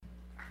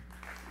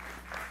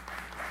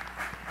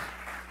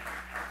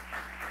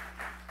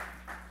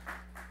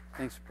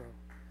Thanks, bro.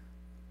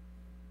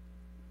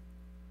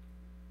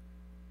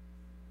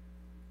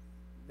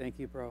 Thank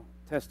you, bro.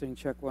 Testing,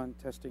 check one.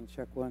 Testing,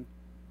 check one.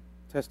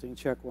 Testing,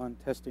 check one.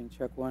 Testing,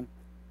 check one.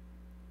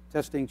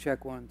 Testing,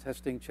 check one.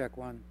 Testing, check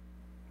one.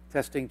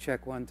 Testing,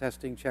 check one.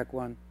 Testing, check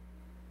one.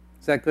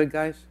 Is that good,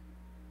 guys?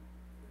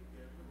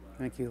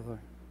 Thank you, Lord.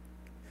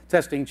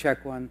 Testing,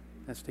 check one.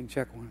 Testing,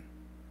 check one.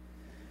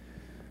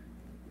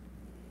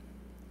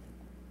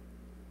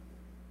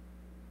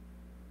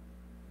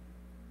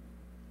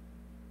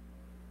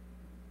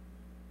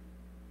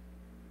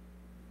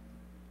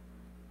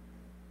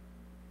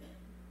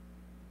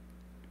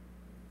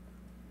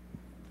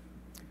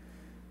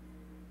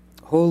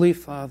 Holy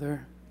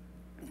Father,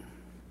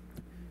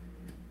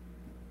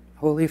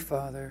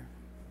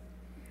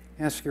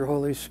 ask your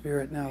Holy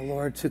Spirit now,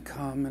 Lord, to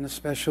come in a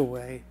special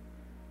way.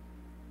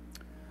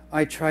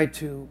 I try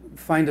to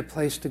find a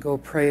place to go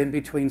pray in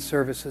between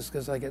services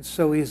because I get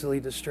so easily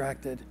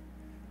distracted.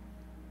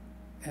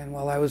 And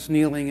while I was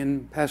kneeling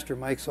in Pastor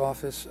Mike's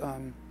office,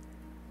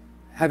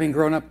 having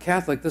grown up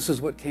Catholic, this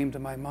is what came to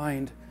my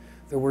mind.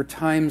 There were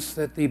times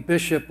that the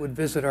bishop would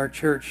visit our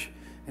church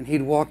and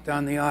he'd walk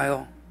down the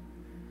aisle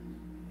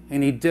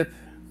and he'd dip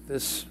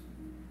this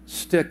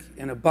stick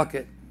in a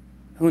bucket.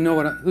 Who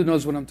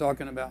knows what I'm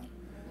talking about?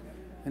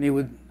 And he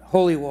would,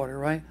 holy water,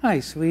 right? Hi,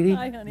 sweetie.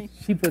 Hi, honey.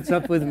 She puts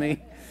up with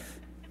me.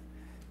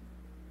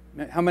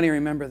 How many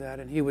remember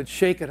that? And he would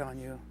shake it on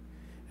you.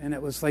 And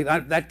it was like,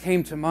 that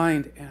came to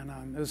mind.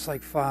 And it was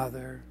like,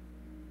 Father.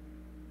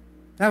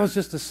 That was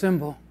just a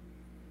symbol.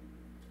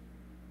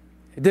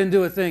 It didn't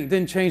do a thing. It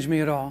didn't change me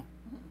at all.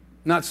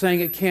 Not saying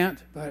it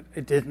can't, but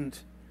it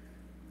didn't.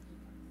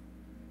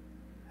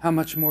 How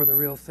much more the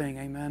real thing,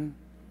 amen?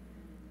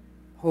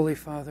 Holy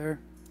Father,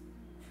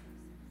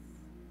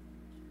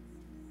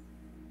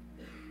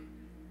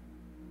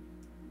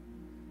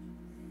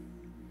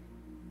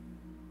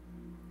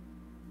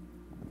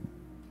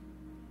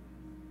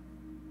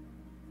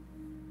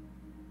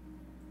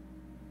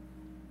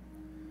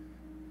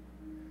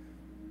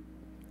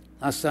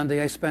 last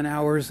Sunday I spent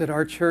hours at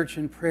our church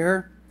in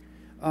prayer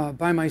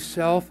by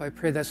myself. I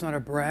pray that's not a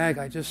brag.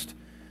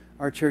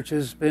 Our church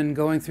has been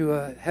going through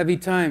a heavy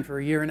time for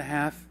a year and a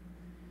half.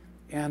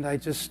 And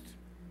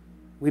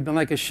we've been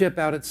like a ship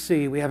out at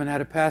sea. We haven't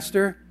had a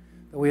pastor,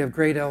 but we have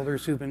great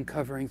elders who've been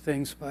covering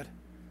things. But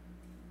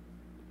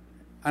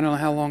I don't know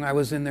how long I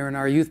was in there, and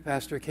our youth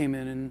pastor came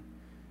in, and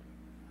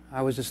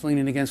I was just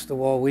leaning against the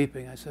wall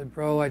weeping. I said,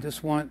 bro, I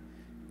just want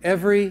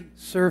every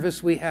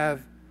service we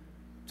have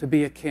to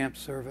be a camp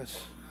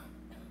service.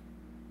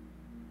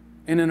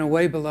 And in a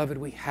way, beloved,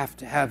 we have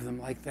to have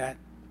them like that.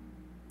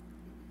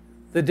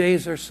 The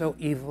days are so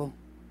evil.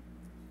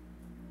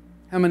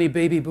 How many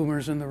baby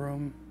boomers in the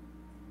room?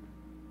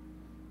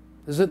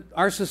 Does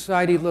our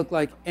society look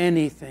like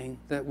anything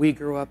that we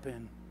grew up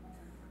in?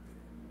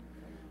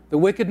 The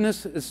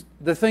wickedness is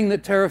the thing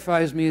that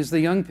terrifies me is the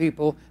young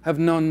people have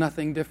known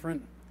nothing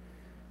different.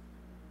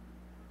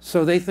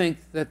 So they think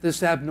that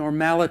this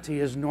abnormality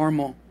is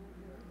normal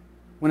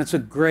when it's a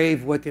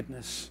grave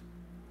wickedness.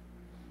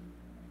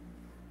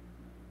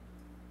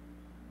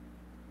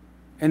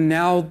 And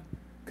now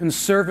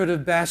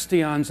conservative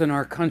bastions in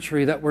our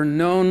country that were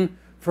known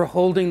for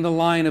holding the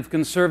line of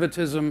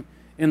conservatism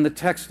in the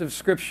text of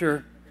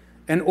Scripture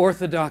and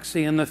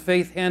orthodoxy and the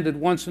faith handed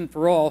once and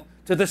for all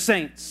to the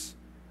saints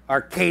are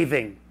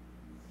caving.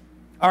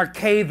 Are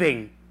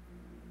caving.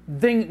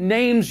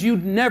 Names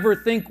you'd never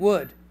think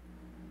would.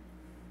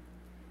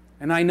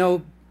 And I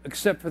know,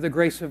 except for the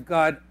grace of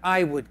God,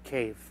 I would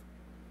cave.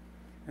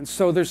 And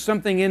so there's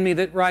something in me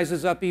that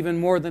rises up even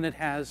more than it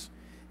has.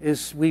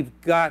 Is we've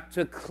got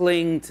to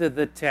cling to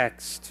the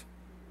text.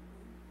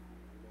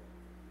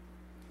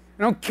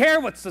 I don't care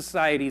what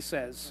society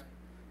says.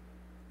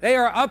 They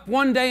are up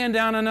one day and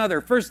down another.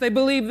 First they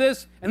believe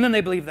this, and then they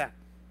believe that.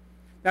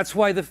 That's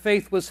why the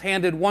faith was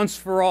handed once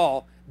for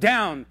all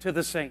down to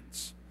the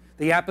saints.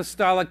 The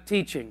apostolic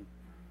teaching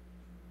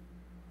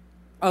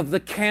of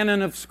the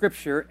canon of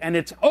Scripture, and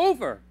it's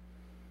over.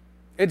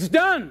 It's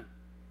done.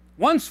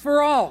 Once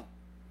for all.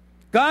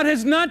 God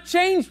has not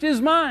changed His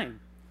mind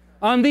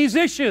on these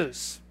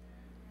issues.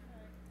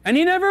 And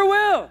He never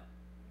will.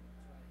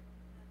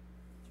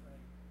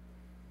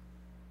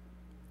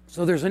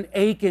 So there's an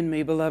ache in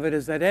me, beloved,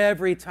 is that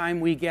every time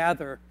we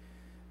gather,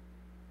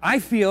 I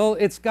feel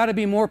it's got to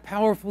be more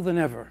powerful than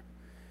ever.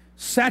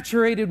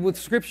 Saturated with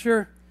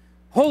Scripture,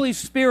 Holy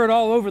Spirit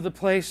all over the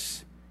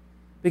place,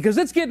 because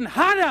it's getting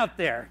hot out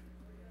there.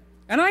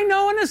 And I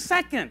know in a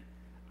second,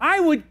 I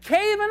would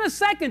cave in a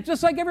second,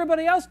 just like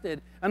everybody else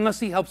did, unless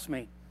He helps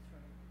me.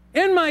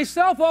 In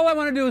myself, all I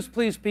want to do is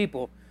please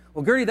people.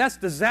 Well, Gertie, that's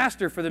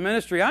disaster for the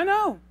ministry. I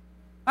know.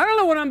 I don't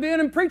know what I'm being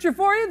a preacher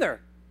for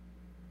either.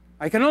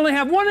 I can only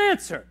have one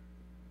answer.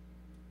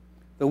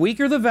 The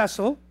weaker the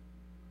vessel,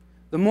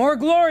 the more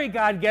glory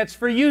God gets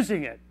for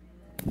using it.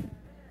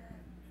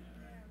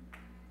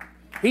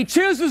 He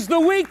chooses the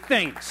weak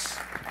things.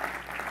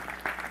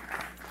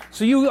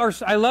 So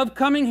I love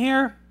coming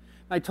here.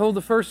 I told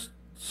the first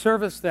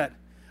service that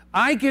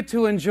I get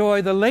to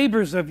enjoy the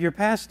labors of your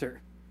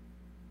pastor.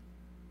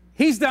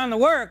 He's done the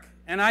work,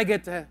 and I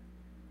get to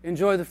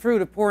enjoy the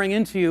fruit of pouring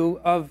into you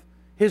of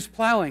His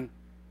plowing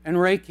and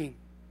raking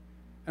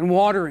and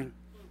watering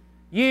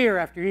year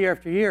after year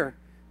after year.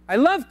 I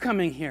love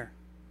coming here.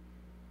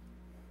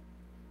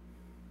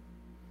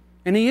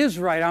 And he is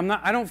right.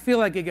 I don't feel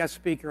like a guest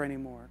speaker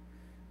anymore.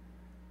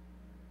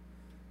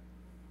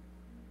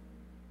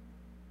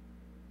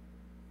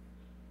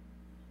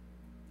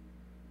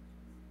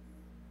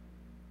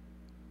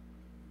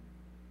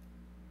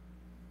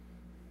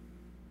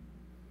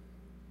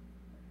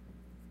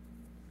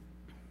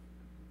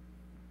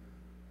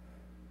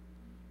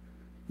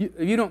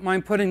 You don't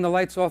mind putting the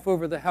lights off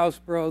over the house,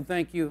 bro.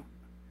 Thank you.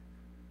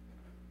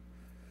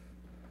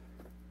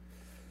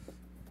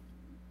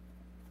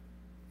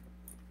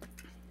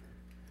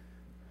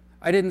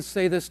 I didn't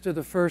say this to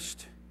the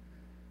first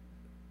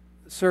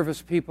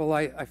service people.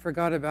 I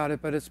forgot about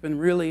it, but it's been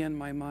really in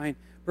my mind.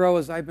 Bro,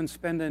 as I've been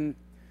spending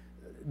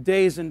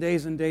days and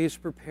days and days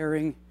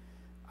preparing,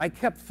 I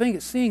kept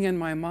seeing in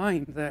my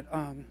mind that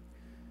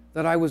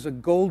I was a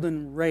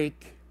golden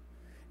rake.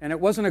 And it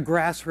wasn't a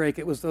grass rake,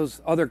 it was those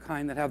other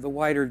kind that have the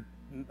wider,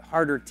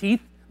 harder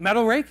teeth,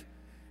 metal rake.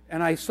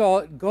 And I saw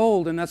it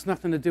gold, and that's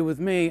nothing to do with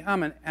me.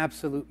 I'm an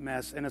absolute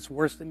mess, and it's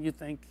worse than you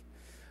think.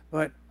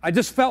 But I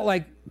just feel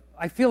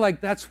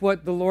like that's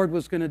what the Lord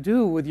was going to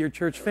do with your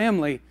church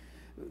family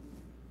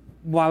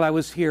while I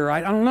was here.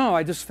 I don't know,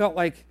 I just felt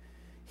like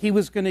He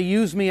was going to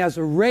use me as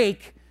a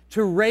rake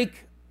to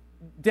rake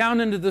down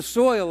into the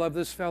soil of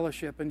this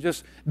fellowship and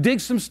just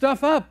dig some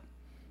stuff up.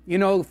 You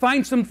know,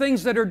 find some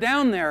things that are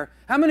down there.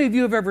 How many of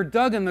you have ever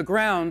dug in the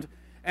ground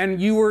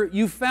and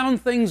you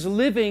found things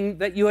living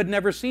that you had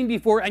never seen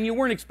before and you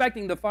weren't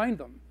expecting to find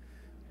them?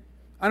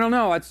 I don't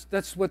know.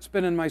 That's what's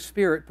been in my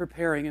spirit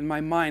preparing in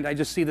my mind. I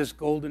just see this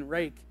golden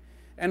rake.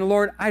 And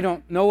Lord, I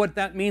don't know what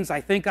that means.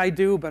 I think I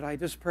do, but I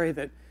just pray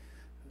that,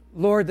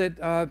 Lord,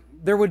 that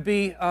there would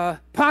be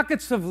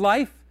pockets of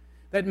life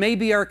that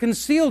maybe are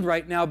concealed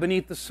right now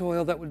beneath the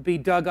soil that would be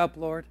dug up,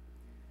 Lord,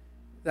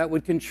 that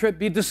would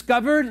be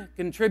discovered,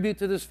 contribute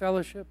to this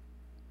fellowship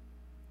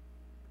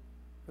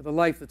for the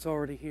life that's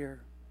already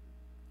here.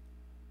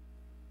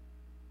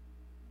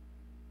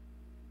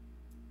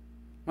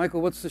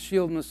 Michael, what's the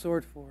shield and the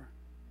sword for?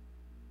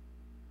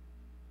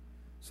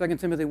 2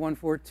 Timothy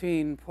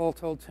 1:14, Paul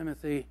told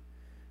Timothy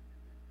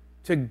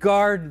to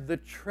guard the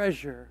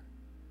treasure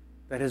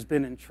that has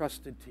been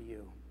entrusted to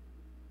you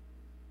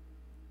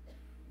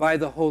by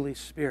the Holy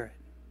Spirit.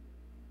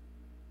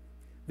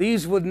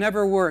 These would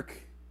never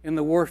work in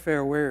the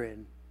warfare we're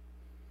in.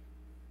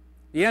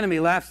 The enemy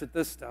laughs at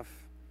this stuff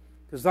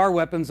because our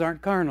weapons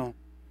aren't carnal.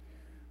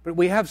 But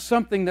we have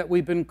something that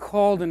we've been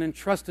called and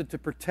entrusted to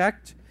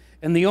protect,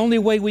 and the only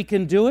way we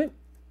can do it,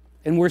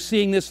 and we're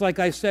seeing this, like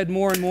I said,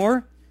 more and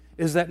more,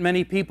 is that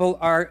many people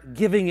are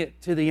giving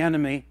it to the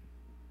enemy.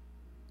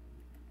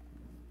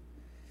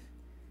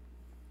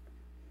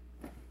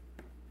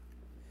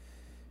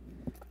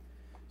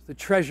 It's the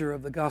treasure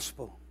of the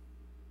gospel.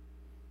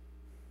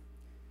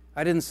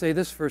 I didn't say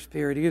this first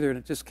period either, and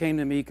it just came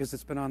to me because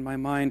it's been on my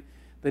mind.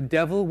 The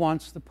devil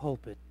wants the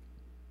pulpit.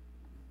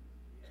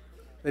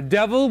 The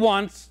devil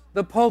wants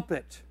the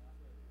pulpit.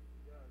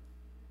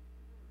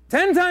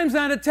 10 times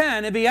out of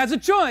 10, if he has a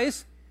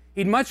choice,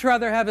 he'd much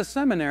rather have a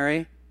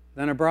seminary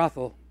than a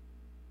brothel.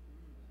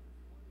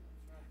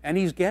 And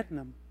he's getting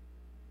them.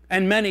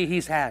 And many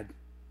he's had.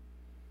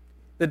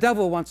 The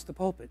devil wants the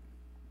pulpit.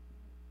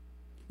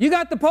 You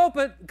got the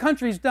pulpit, the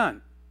country's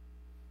done.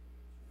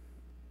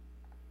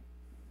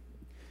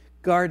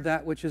 Guard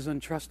that which is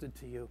entrusted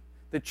to you.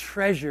 The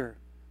treasure,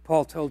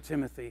 Paul told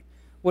Timothy.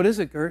 What is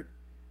it, Gert?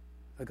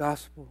 The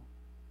gospel.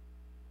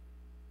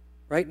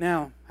 Right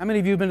now, how many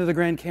of you have been to the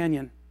Grand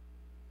Canyon?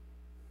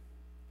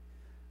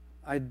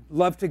 I'd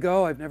love to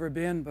go. I've never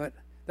been, but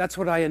that's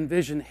what I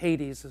envision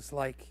Hades is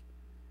like.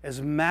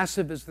 As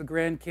massive as the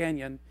Grand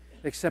Canyon,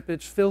 except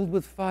it's filled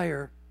with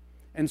fire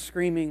and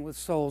screaming with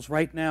souls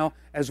right now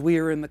as we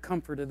are in the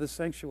comfort of the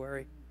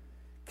sanctuary.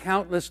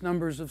 Countless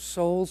numbers of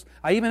souls.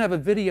 I even have a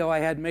video I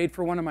had made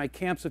for one of my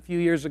camps a few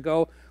years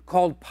ago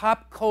called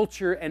Pop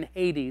Culture and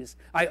Hades.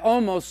 I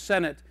almost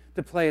sent it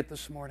to play it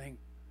this morning.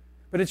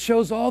 But it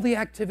shows all the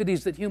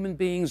activities that human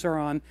beings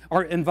are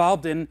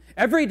involved in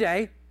every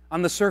day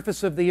on the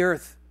surface of the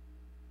earth.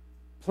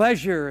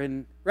 Pleasure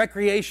and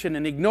recreation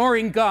and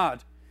ignoring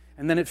God.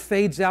 And then it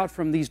fades out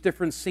from these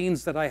different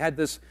scenes that I had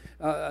this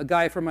a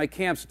guy from my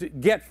camps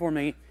get for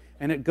me.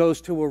 And it goes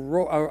to a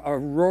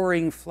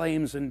roaring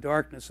flames and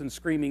darkness and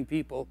screaming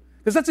people.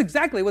 Because that's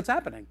exactly what's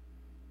happening.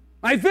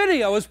 My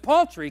video is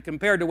paltry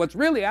compared to what's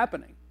really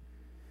happening.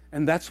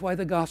 And that's why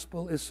the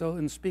gospel is so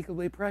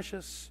unspeakably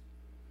precious.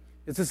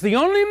 It's the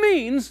only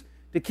means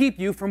to keep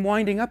you from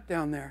winding up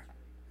down there.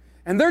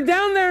 And they're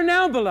down there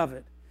now,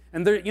 beloved.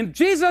 And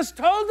Jesus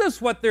told us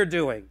what they're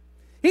doing.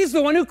 He's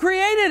the one who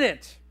created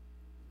it.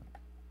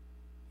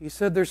 He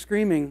said they're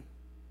screaming.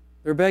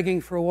 They're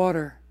begging for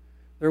water.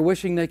 They're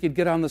wishing they could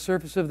get on the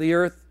surface of the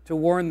earth to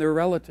warn their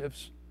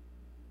relatives.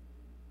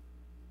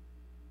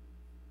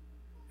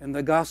 And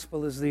the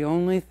gospel is the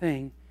only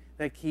thing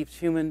that keeps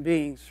human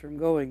beings from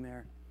going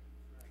there.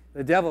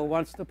 The devil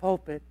wants the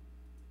pulpit.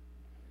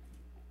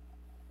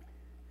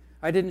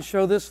 I didn't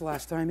show this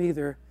last time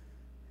either.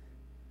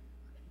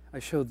 I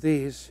showed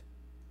these.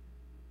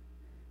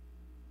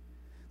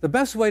 The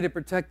best way to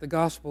protect the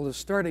gospel is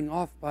starting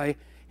off by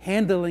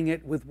handling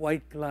it with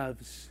white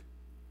gloves.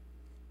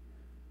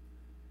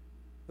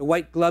 The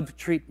white glove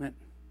treatment.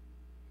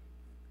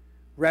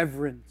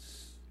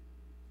 Reverence.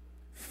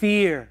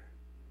 Fear.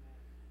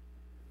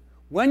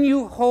 When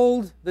you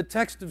hold the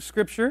text of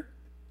Scripture,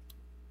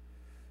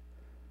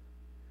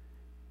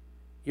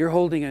 you're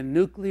holding a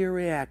nuclear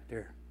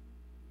reactor.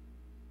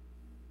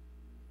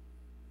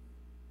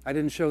 I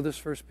didn't show this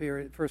first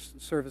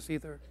service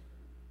either.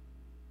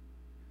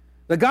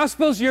 The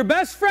gospel's your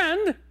best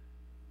friend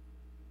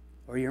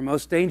or your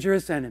most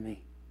dangerous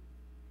enemy.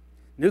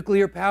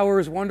 Nuclear power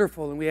is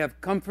wonderful, and we have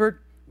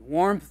comfort,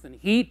 warmth, and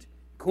heat,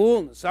 cool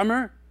in the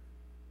summer,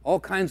 all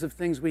kinds of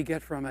things we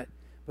get from it.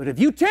 But if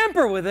you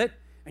tamper with it,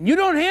 and you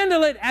don't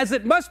handle it as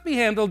it must be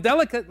handled,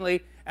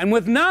 delicately and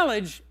with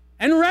knowledge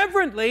and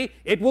reverently,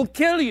 it will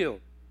kill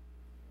you.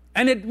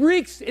 And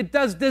it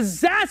does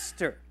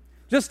disaster.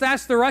 Just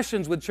ask the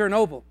Russians with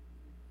Chernobyl.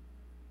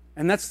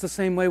 And that's the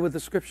same way with the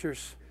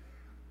Scriptures.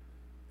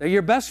 They're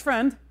your best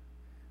friend,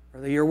 or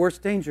they're your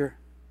worst danger.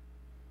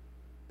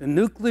 The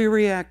nuclear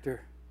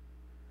reactor.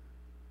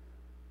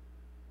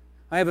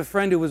 I have a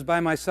friend who was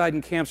by my side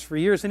in camps for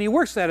years, and he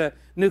works at a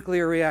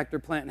nuclear reactor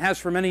plant and has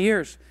for many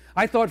years.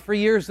 I thought for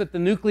years that the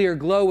nuclear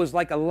glow was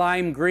like a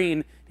lime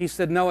green. He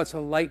said, no, it's a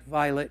light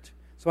violet.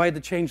 So I had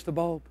to change the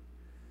bulb.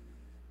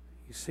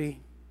 You see?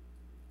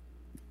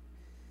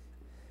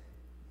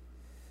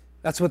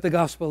 That's what the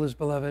gospel is,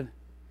 beloved.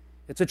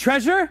 It's a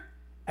treasure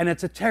and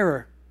it's a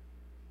terror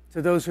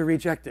to those who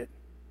reject it.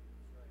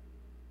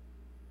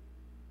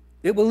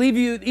 It will leave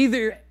you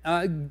either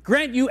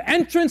grant you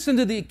entrance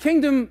into the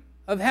kingdom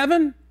of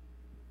heaven,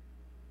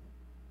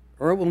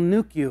 or it will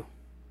nuke you,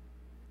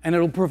 and it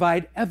will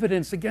provide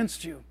evidence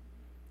against you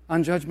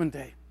on Judgment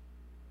Day.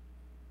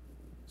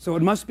 So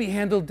it must be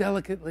handled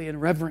delicately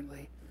and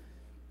reverently.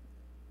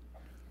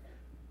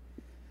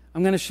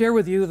 I'm going to share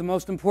with you the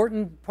most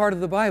important part of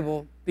the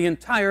Bible, the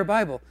entire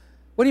Bible.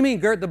 What do you mean,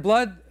 Gert? The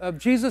blood of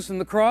Jesus and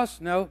the cross?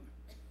 No.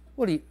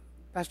 What do you,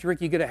 Pastor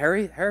Rick, you get a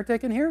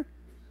heretic in here?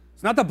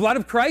 It's not the blood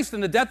of Christ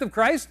and the death of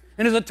Christ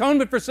and His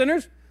atonement for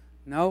sinners?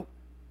 No.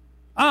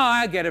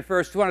 I get it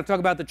first. You want to talk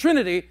about the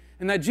Trinity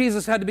and that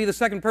Jesus had to be the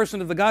second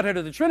person of the Godhead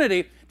of the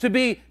Trinity to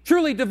be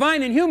truly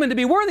divine and human, to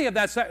be worthy of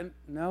that.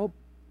 No.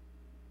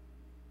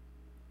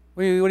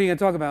 What are you going to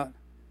talk about?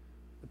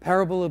 The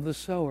parable of the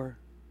sower.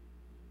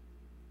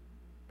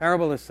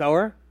 Parable of the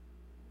sower?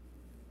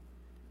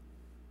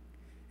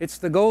 It's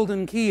the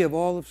golden key of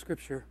all of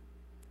Scripture.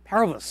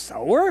 Parable of the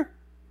sower?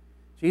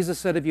 Jesus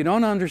said, if you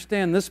don't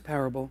understand this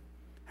parable,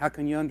 how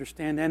can you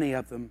understand any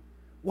of them?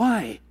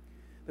 Why?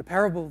 The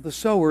parable of the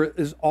sower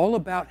is all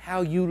about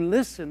how you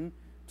listen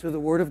to the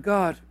Word of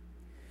God.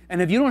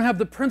 And if you don't have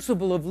the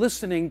principle of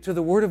listening to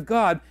the Word of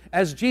God,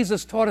 as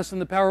Jesus taught us in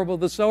the parable of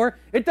the sower,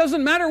 it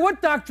doesn't matter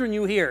what doctrine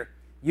you hear.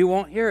 You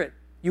won't hear it.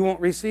 You won't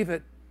receive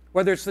it.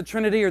 Whether it's the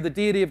Trinity or the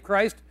deity of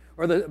Christ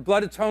or the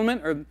blood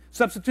atonement or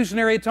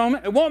substitutionary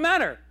atonement, it won't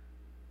matter.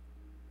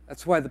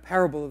 That's why the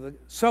parable of the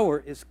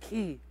sower is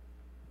key.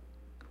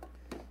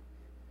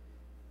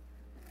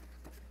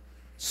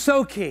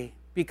 So key,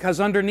 because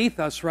underneath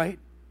us, right?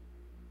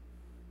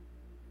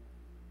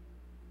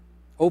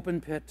 Open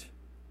pit.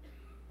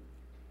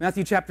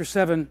 Matthew chapter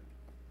 7,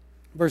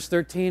 verse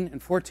 13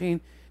 and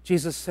 14,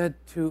 Jesus said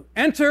to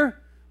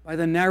enter by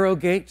the narrow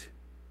gate.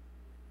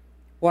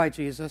 Why,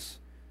 Jesus?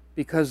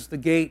 Because the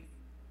gate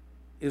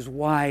is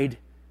wide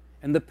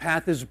and the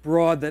path is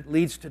broad that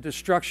leads to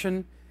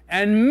destruction,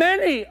 and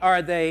many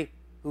are they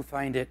who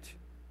find it.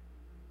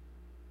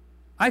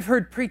 I've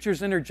heard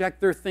preachers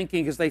interject their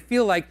thinking because they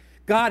feel like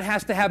God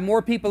has to have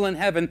more people in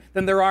heaven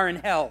than there are in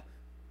hell.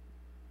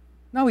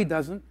 No, He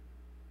doesn't.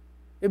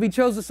 If He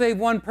chose to save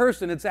one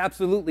person, it's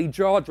absolutely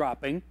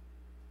jaw-dropping.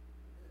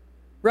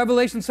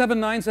 Revelation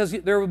 7:9 says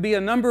there will be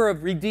a number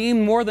of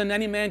redeemed more than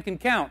any man can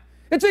count.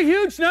 It's a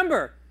huge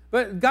number,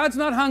 but God's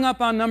not hung up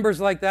on numbers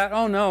like that.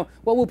 Oh no,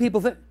 what will people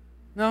think?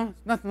 No,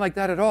 it's nothing like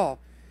that at all.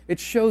 It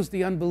shows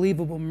the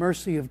unbelievable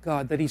mercy of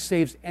God that He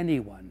saves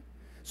anyone.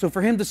 So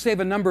for Him to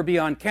save a number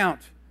beyond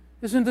count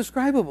is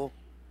indescribable.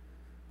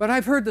 But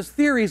I've heard the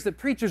theories that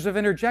preachers have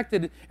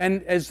interjected,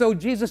 and as though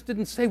Jesus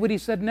didn't say what He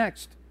said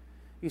next.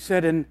 He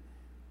said, and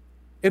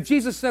if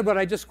Jesus said what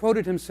I just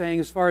quoted Him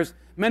saying, as far as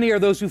many are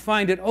those who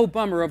find it, oh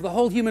bummer, of the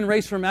whole human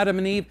race from Adam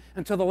and Eve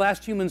until the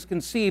last humans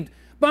conceived,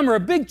 bummer,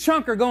 a big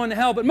chunk are going to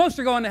hell, but most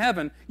are going to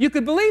heaven. You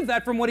could believe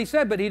that from what He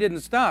said, but He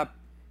didn't stop.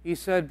 He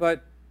said,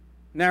 but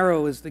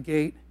narrow is the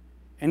gate,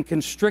 and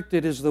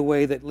constricted is the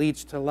way that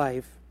leads to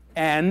life,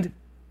 and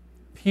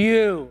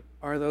few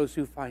are those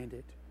who find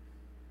it.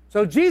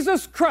 So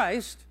Jesus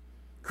Christ,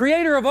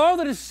 creator of all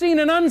that is seen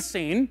and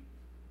unseen,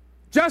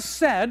 just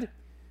said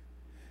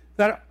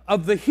that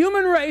of the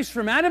human race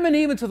from Adam and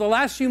Eve until the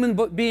last human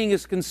being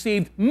is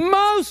conceived,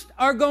 most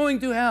are going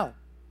to hell.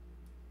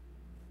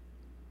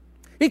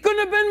 He couldn't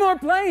have been more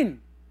plain.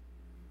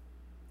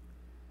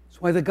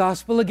 why the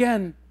gospel,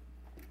 again,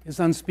 is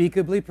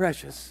unspeakably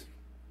precious.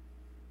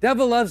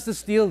 Devil loves to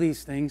steal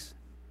these things.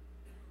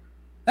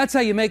 That's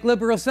how you make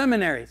liberal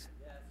seminaries.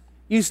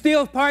 You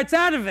steal parts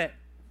out of it.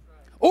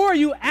 Or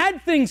you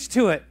add things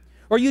to it.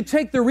 Or you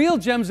take the real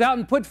gems out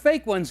and put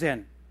fake ones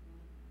in.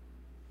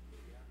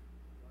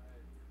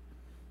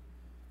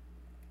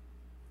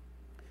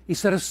 He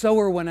said a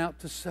sower went out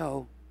to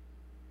sow.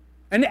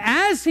 And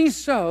as he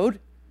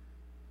sowed,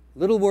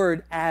 little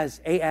word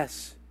as,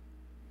 A-S,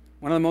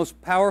 one of the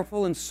most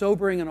powerful and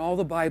sobering in all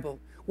the Bible.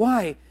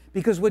 Why?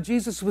 Because what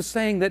Jesus was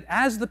saying, that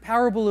as the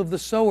parable of the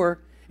sower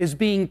is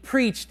being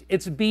preached,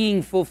 it's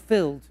being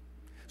fulfilled.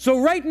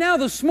 So right now,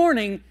 this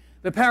morning,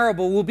 the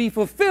parable will be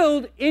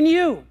fulfilled in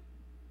you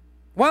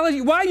while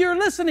you're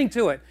listening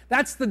to it.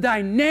 That's the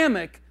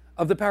dynamic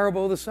of the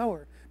parable of the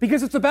sower,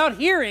 because it's about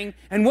hearing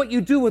and what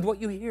you do with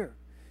what you hear.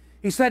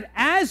 He said,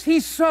 as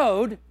he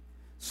sowed,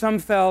 some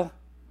fell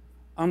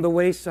on the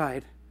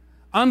wayside,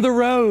 on the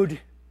road.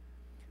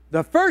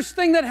 The first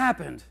thing that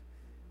happened,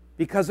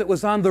 because it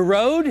was on the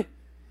road,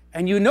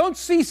 and you don't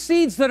see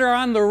seeds that are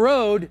on the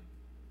road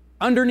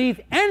underneath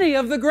any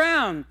of the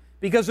ground,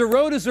 because a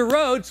road is a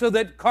road so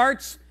that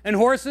carts and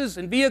horses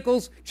and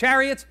vehicles,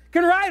 chariots,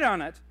 can ride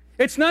on it.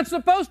 It's not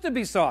supposed to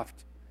be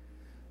soft.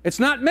 It's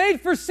not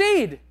made for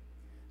seed.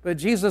 But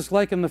Jesus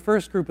likened the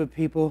first group of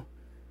people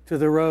to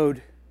the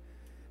road.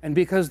 And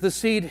because the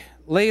seed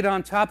laid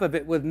on top of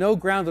it with no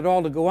ground at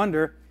all to go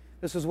under,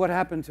 this is what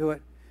happened to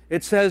it.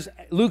 It says,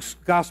 Luke's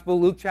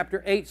Gospel, Luke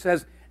chapter 8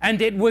 says,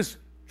 and it was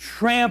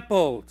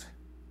trampled.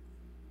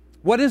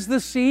 What is the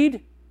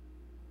seed?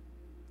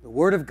 The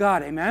Word of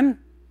God, amen?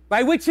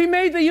 By which He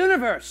made the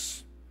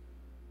universe.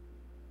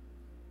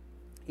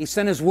 He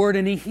sent His Word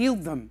and He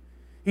healed them.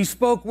 He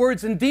spoke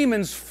words and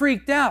demons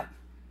freaked out.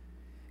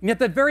 And yet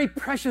that very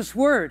precious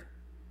Word,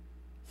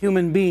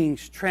 human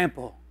beings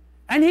trample.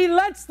 And He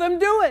lets them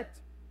do it.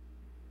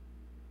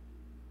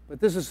 But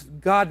this is,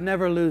 God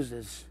never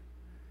loses.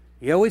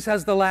 He always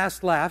has the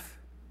last laugh.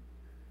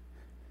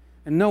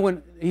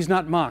 And He's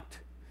not mocked.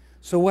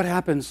 So what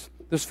happens?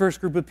 This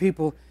first group of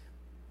people,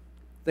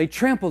 they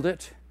trampled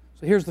it.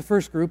 So here's the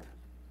first group.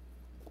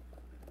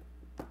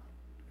 It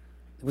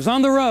was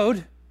on the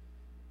road.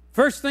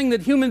 First thing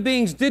that human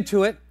beings did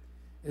to it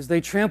is they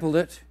trampled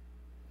it.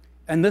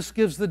 And this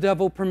gives the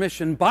devil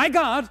permission by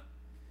God.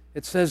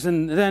 It says,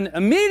 and then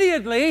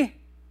immediately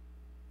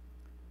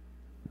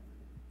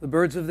the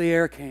birds of the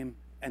air came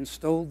and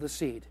stole the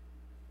seed.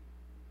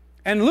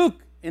 And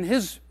Luke, in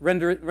his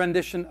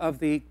rendition of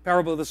the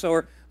parable of the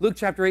sower, Luke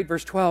chapter 8,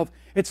 verse 12,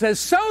 it says,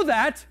 so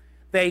that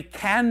they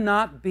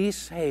cannot be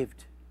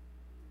saved.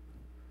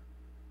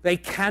 They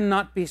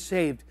cannot be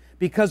saved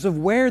because of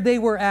where they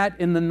were at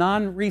in the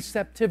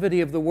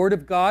non-receptivity of the Word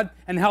of God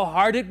and how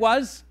hard it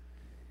was.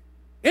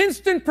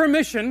 Instant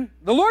permission,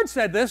 the Lord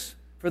said this,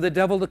 for the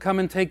devil to come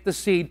and take the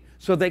seed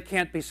so they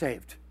can't be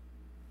saved.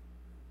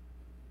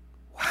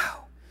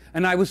 Wow.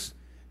 And I was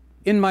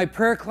in my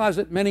prayer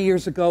closet many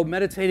years ago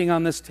meditating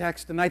on this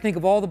text, and I think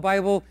of all the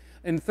Bible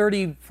in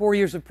 34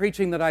 years of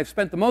preaching that I've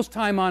spent the most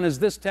time on is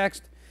this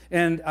text,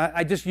 and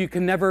you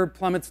can never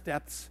plumb its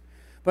depths.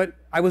 But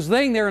I was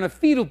laying there in a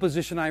fetal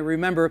position, I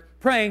remember,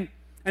 praying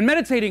and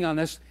meditating on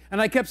this,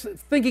 and I kept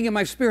thinking in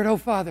my spirit, oh,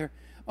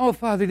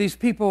 Father, these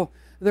people,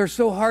 they're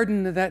so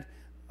hardened that,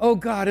 oh,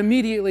 God,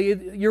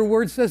 immediately, your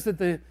word says that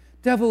the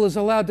devil is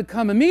allowed to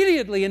come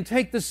immediately and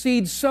take the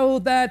seed so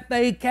that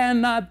they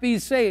cannot be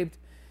saved.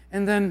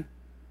 And then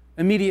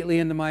immediately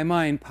into my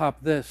mind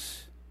popped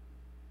this.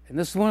 And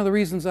this is one of the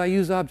reasons I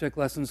use object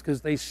lessons,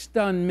 because they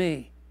stun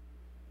me.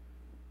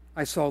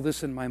 I saw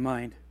this in my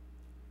mind.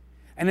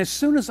 And as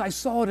soon as I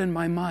saw it in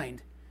my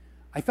mind,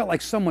 I felt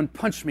like someone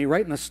punched me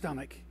right in the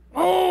stomach.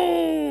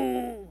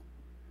 Oh!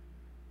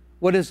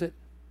 What is it?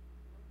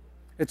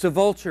 It's a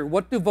vulture.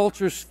 What do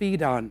vultures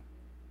feed on?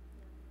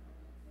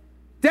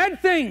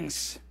 Dead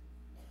things.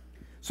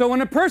 So when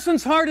a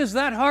person's heart is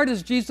that hard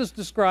as Jesus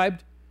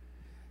described,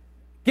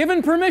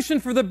 given permission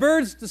for the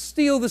birds to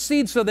steal the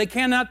seed so they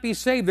cannot be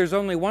saved, there's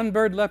only one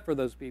bird left for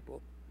those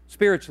people,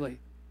 spiritually.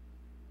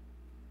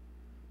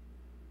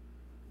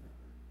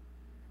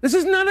 This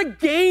is not a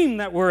game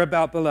that we're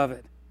about,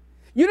 beloved.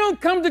 You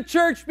don't come to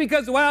church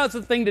because, well, it's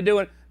a thing to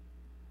do.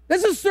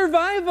 This is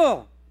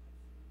survival.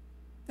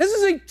 This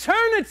is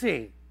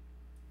eternity.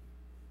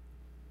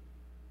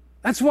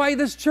 That's why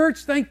this church,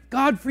 thank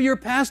God for your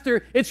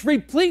pastor, it's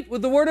replete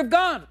with the Word of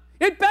God.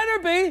 It better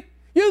be.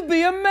 You'd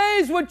be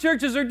amazed what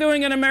churches are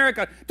doing in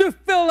America to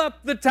fill up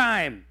the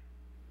time.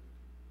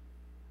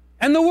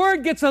 And the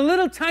Word gets a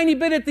little tiny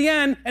bit at the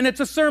end, and it's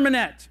a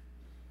sermonette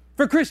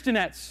for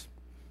Christianettes.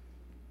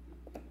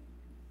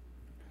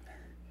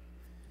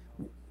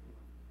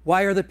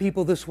 Why are the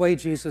people this way,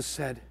 Jesus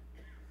said.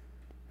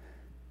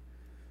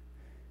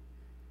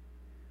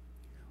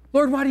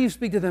 Lord, why do you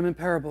speak to them in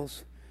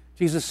parables?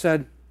 Jesus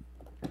said,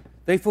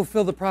 they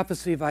fulfill the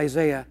prophecy of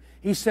Isaiah.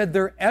 He said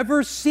they're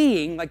ever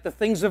seeing like the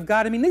things of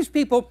God. I mean, these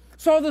people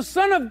saw the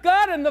Son of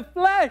God in the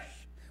flesh,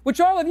 which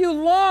all of you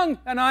long,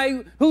 and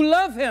I who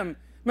love Him.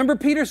 Remember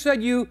Peter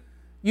said, you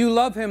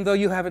love Him though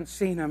you haven't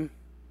seen Him.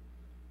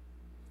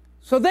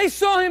 So they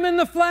saw him in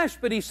the flesh,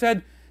 but he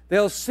said,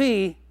 they'll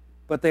see,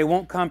 but they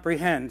won't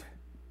comprehend.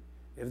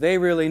 If they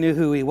really knew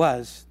who he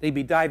was, they'd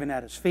be diving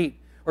at his feet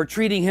or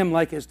treating him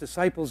like his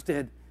disciples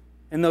did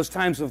in those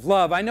times of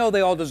love. I know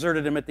they all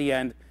deserted him at the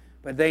end,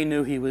 but they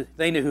knew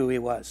who he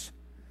was.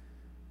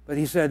 But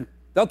he said,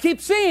 they'll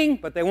keep seeing,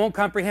 but they won't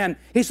comprehend.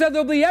 He said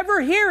they'll be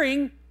ever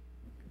hearing,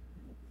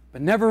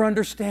 but never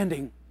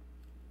understanding.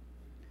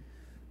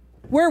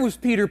 Where was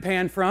Peter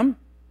Pan from?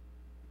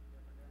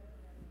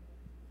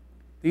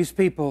 These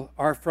people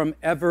are from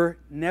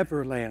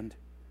Neverland.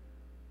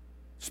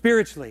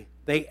 Spiritually,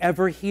 they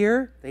ever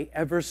hear, they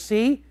ever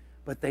see,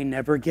 but they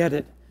never get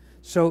it.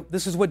 So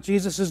this is what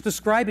Jesus is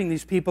describing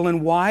these people,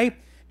 and why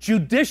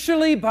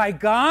judicially by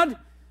God,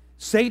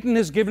 Satan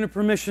is given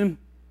permission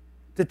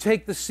to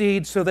take the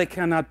seed so they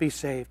cannot be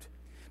saved.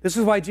 This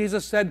is why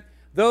Jesus said,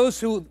 those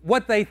who,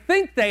 what they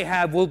think they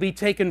have will be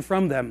taken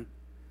from them.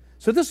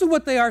 So this is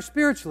what they are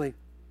spiritually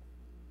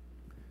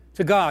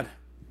to God.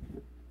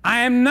 I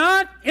am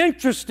not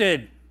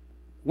interested.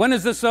 When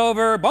is this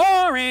over?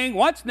 Boring.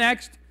 What's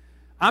next?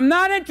 I'm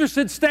not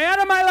interested. Stay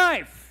out of my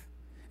life.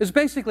 Is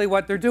basically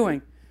what they're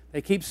doing.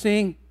 They keep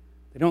seeing.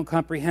 They don't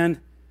comprehend.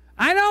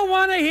 I don't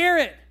want to hear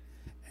it.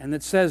 And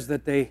it says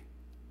that they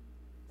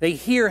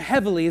hear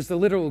heavily is the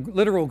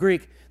literal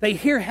Greek. They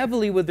hear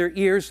heavily with their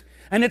ears.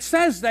 And it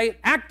says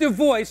active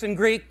voice in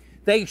Greek,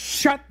 they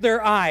shut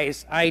their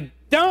eyes. I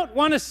don't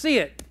want to see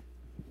it.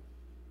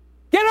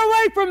 Get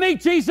away from me,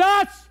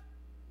 Jesus!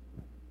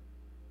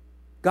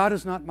 God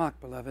is not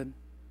mocked, beloved.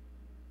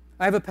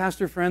 I have a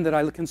pastor friend that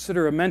I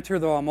consider a mentor,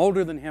 though I'm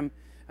older than him.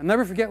 I'll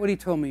never forget what he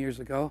told me years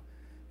ago.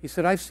 He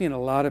said, I've seen a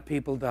lot of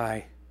people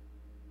die,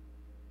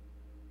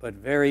 but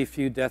very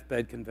few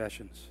deathbed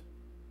confessions.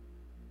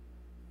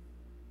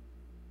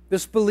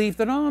 This belief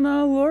that, oh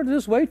no, Lord,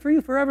 just wait for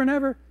you forever and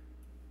ever.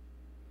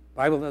 The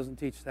Bible doesn't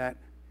teach that.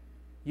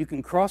 You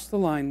can cross the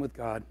line with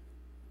God,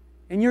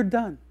 and you're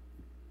done.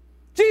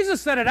 Jesus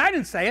said it. I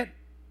didn't say it.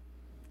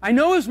 I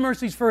know His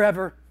mercies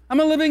forever. I'm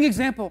a living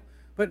example.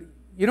 But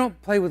you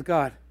don't play with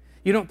God.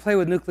 You don't play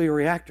with nuclear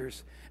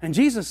reactors. And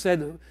Jesus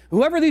said,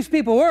 whoever these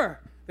people were,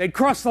 they'd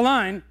cross the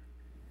line.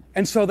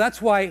 And so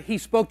that's why He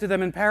spoke to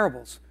them in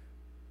parables.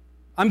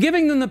 I'm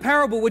giving them the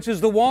parable, which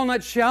is the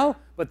walnut shell,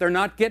 but they're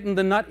not getting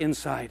the nut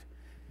inside.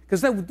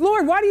 Because,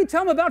 Lord, why do you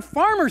tell them about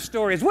farmer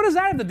stories? What does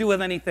that have to do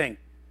with anything?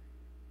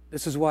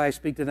 This is why I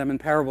speak to them in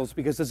parables,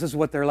 because this is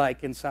what they're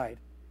like inside.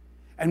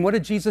 And what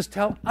did Jesus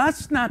tell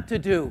us not to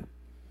do?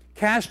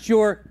 Cast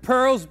your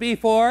pearls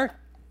before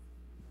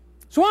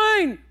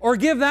swine, or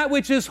give that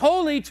which is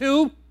holy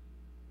to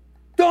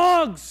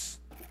dogs.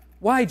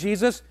 Why,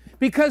 Jesus?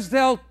 Because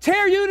they'll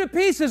tear you to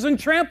pieces and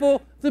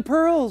trample the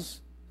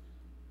pearls.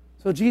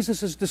 So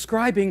Jesus is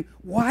describing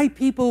why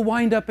people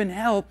wind up in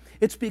hell.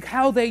 It's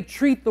how they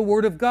treat the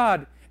Word of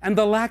God and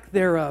the lack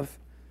thereof.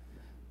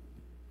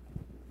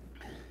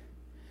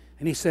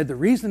 And He said, the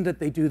reason that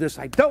they do this,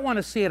 I don't want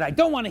to see it, I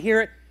don't want to hear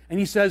it. And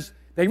He says,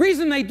 the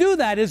reason they do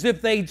that is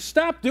if they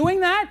stop doing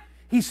that,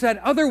 He said,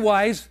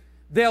 otherwise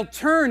they'll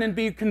turn and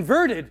be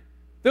converted.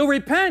 They'll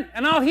repent,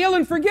 and I'll heal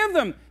and forgive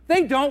them.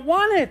 They don't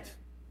want it.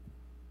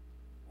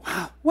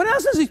 Wow. What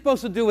else is He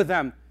supposed to do with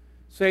them?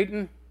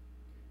 Satan,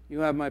 you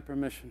have my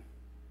permission.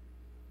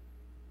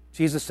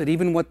 Jesus said,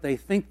 even what they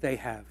think they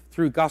have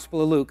through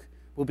Gospel of Luke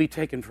will be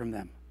taken from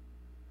them.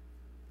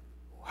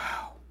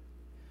 Wow.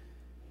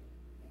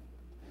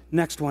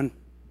 Next one.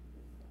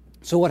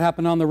 So what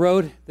happened on the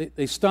road?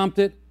 They stomped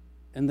it,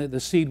 and the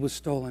seed was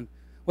stolen.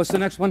 What's the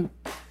next one?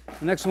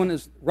 The next one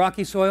is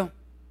rocky soil.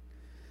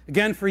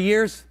 Again, for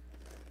years,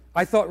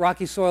 I thought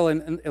rocky soil,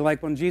 and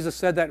like when Jesus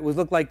said that, it would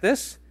look like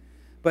this.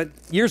 But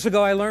years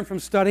ago, I learned from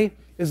study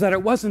is that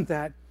it wasn't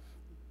that.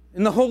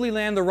 In the Holy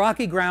Land, the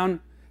rocky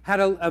ground had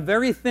a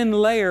very thin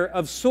layer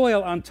of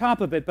soil on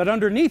top of it, but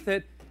underneath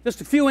it,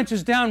 just a few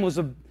inches down, was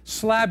a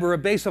slab or a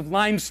base of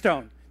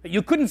limestone that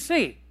you couldn't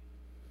see.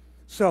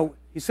 So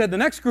He said the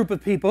next group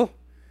of people,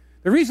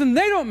 the reason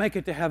they don't make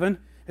it to heaven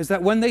is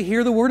that when they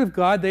hear the Word of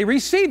God, they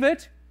receive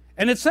it,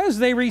 and it says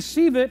they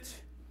receive it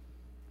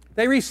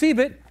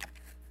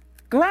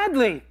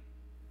gladly.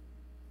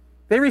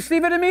 They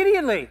receive it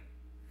immediately.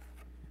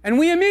 And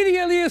we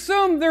immediately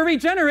assume they're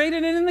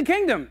regenerated and in the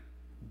kingdom.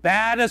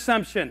 Bad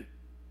assumption.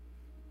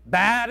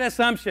 Bad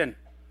assumption.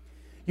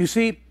 You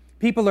see,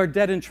 people are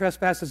dead in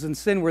trespasses and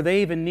sin where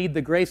they even need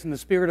the grace and the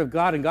Spirit of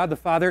God and God the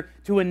Father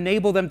to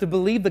enable them to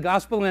believe the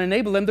gospel and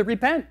enable them to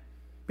repent.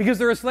 Because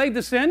they're a slave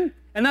to sin,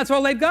 and that's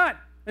all they've got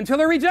until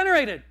they're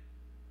regenerated.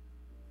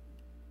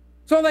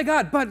 That's all they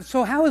got. But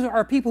so how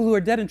are people who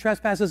are dead in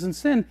trespasses and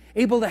sin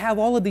able to have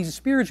all of these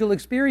spiritual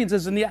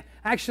experiences and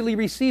actually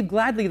receive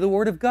gladly the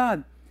Word of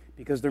God?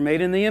 Because they're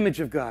made in the image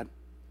of God.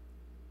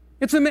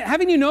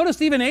 Haven't you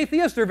noticed even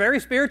atheists are very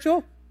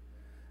spiritual?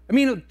 I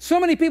mean, so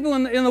many people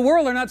in the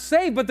world are not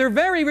saved, but they're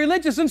very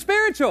religious and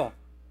spiritual.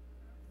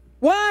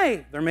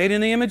 Why? They're made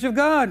in the image of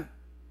God.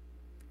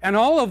 And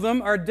all of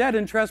them are dead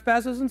in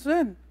trespasses and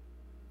sin.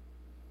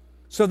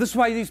 So this is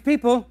why these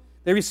people,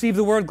 they receive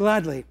the Word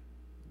gladly.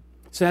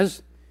 It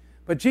says,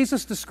 but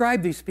Jesus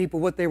described these people,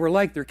 what they were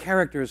like, their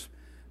characters.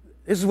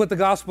 This is what the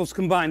Gospels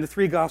combine, the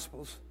three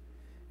Gospels.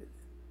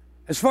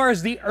 As far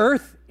as the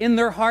earth in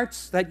their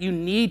hearts that you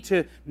need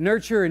to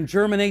nurture and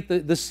germinate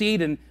the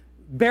seed and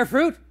bear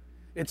fruit,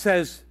 it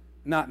says,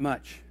 not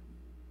much.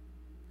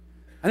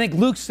 I think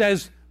Luke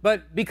says,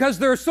 but because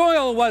their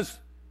soil was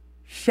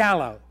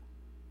shallow.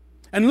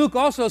 And Luke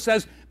also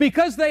says,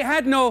 because they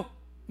had no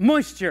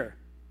moisture.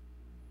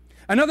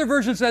 Another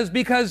version says,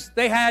 because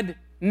they had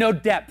no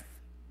depth.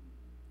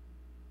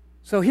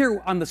 So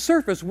here on the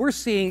surface, we're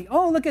seeing,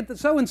 oh, look at the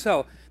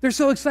so-and-so. They're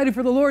so excited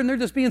for the Lord, and they're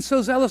just being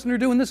so zealous, and they're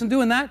doing this and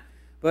doing that.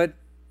 But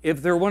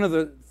if they're one of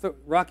the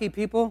rocky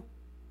people,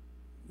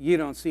 you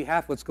don't see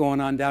half what's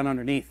going on down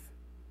underneath.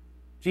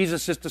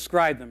 Jesus just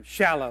described them,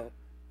 shallow,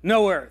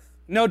 no earth,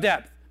 no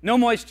depth, no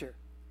moisture.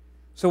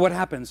 So what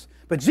happens?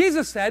 But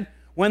Jesus said,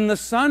 when the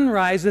sun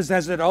rises,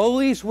 as it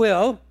always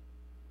will,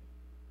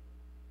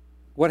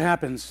 what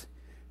happens?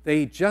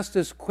 They just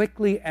as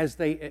quickly as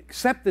they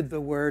accepted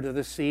the word of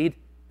the seed,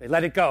 they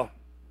let it go.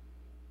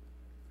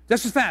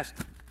 Just as fast.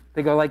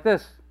 They go like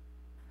this.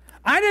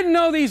 I didn't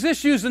know these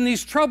issues and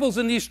these troubles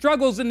and these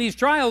struggles and these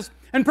trials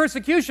and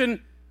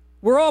persecution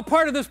were all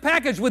part of this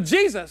package with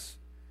Jesus.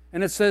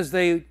 And it says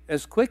they,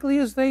 as quickly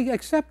as they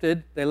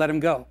accepted, they let him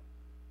go.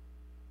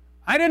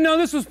 I didn't know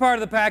this was part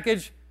of the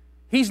package.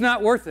 He's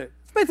not worth it.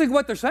 That's basically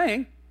what they're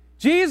saying.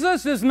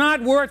 Jesus is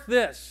not worth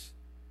this.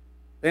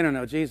 They don't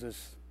know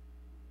Jesus.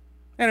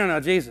 They don't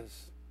know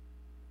Jesus.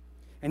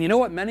 And you know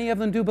what many of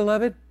them do,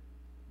 beloved?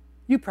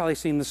 You've probably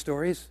seen the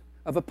stories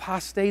of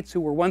apostates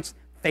who were once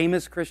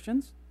famous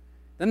Christians.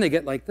 Then they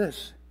get like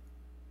this.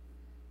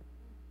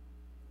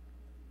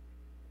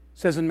 It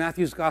says in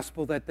Matthew's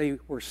gospel that they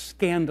were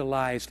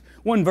scandalized.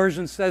 One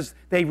version says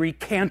they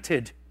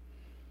recanted.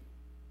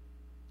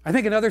 I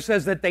think another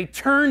says that they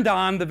turned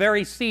on the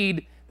very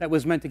seed that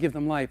was meant to give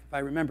them life, if I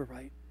remember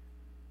right.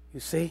 You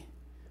see?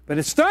 But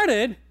it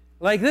started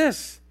like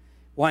this,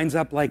 winds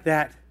up like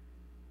that.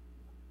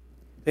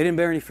 They didn't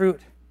bear any fruit.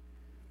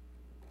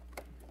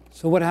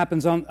 So what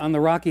happens on the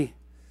rocky?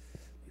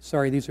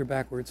 Sorry, these are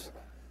backwards.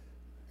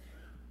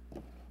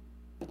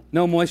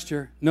 No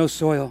moisture, no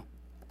soil.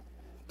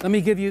 Let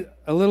me give you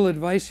a little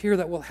advice here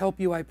that will help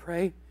you, I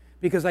pray,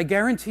 because I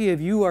guarantee if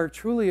you are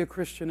truly a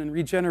Christian and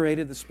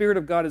regenerated, the Spirit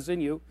of God is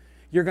in you,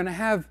 you're going to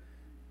have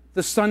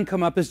the sun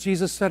come up as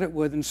Jesus said it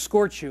would and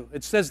scorch you.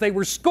 It says they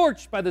were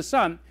scorched by the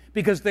sun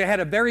because they had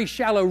a very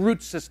shallow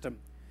root system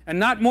and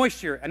not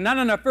moisture and not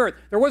enough earth.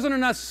 There wasn't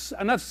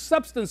enough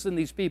substance in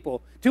these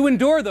people to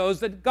endure those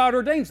that God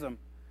ordains them.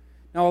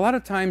 Now, a lot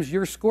of times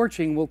your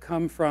scorching will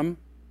come from,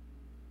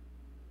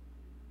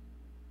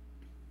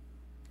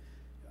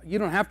 you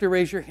don't have to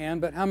raise your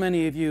hand, but how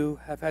many of you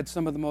have had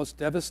some of the most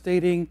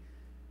devastating,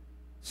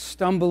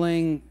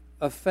 stumbling,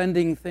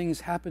 offending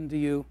things happen to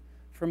you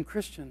from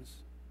Christians?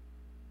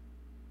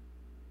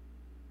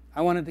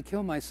 I wanted to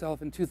kill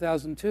myself in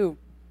 2002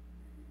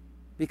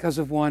 because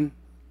of one.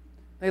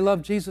 They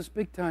loved Jesus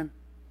big time,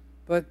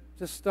 but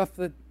just stuff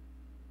that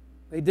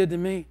they did to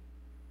me.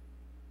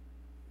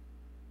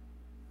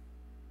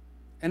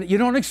 And you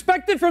don't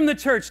expect it from the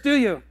church, do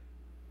you?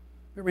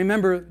 But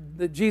remember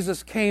that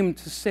Jesus came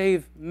to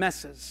save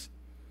messes.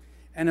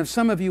 And if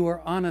some of you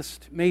are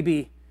honest,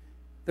 maybe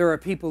there are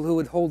people who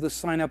would hold this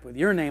sign up with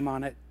your name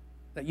on it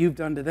that you've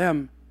done to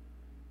them.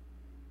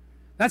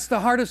 That's the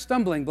hardest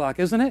stumbling block,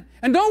 isn't it?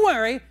 And don't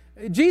worry,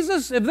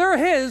 Jesus, if they're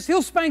his,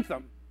 he'll spank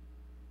them.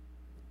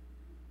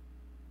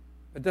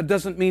 But that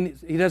doesn't mean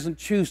he doesn't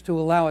choose to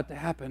allow it to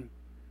happen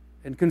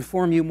and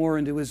conform you more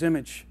into his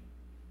image.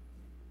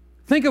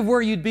 Think of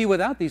where you'd be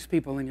without these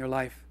people in your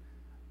life.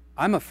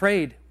 I'm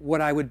afraid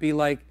what I would be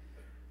like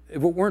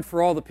if it weren't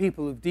for all the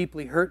people who've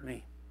deeply hurt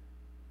me.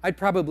 I'd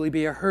probably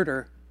be a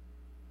herder,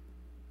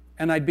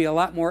 and I'd be a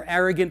lot more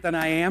arrogant than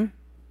I am.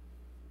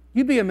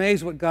 You'd be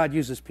amazed what God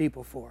uses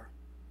people for.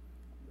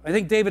 I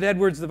think David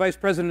Edwards, the vice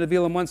president of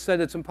Elam, once said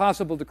it's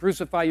impossible to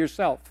crucify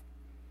yourself.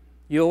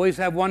 You always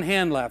have one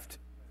hand left.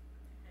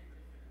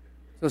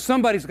 So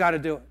somebody's got to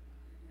do it.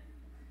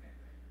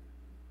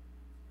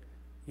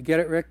 You get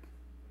it, Rick?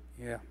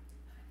 Yeah.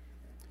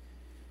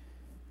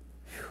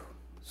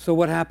 So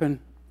what happened?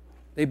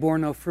 They bore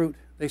no fruit.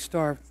 They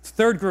starved.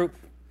 Third group.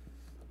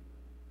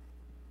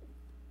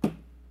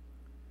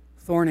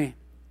 Thorny.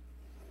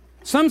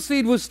 Some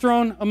seed was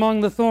thrown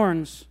among the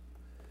thorns.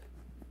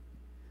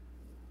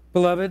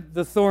 Beloved,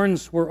 the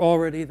thorns were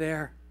already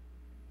there.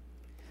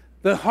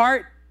 The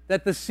heart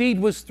that the seed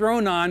was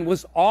thrown on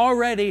was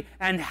already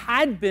and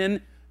had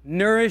been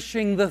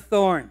nourishing the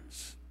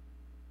thorns.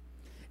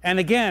 And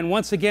again,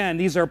 once again,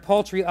 these are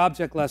paltry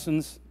object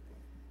lessons.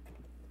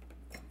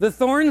 The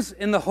thorns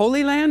in the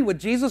Holy Land, what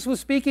Jesus was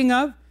speaking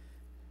of,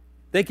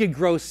 they could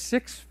grow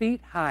 6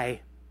 feet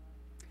high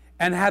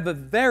and have a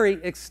very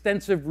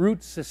extensive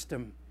root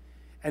system.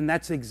 And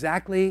that's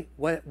exactly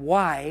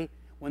why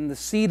when the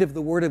seed of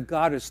the Word of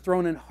God is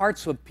thrown in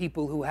hearts of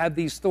people who have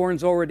these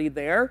thorns already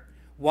there,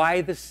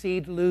 why the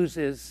seed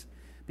loses.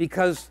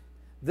 Because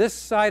this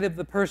side of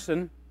the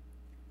person,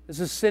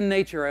 this is sin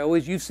nature.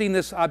 You've seen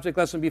this object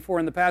lesson before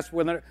in the past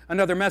with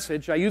another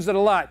message. I use it a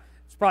lot.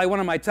 It's probably one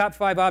of my top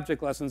 5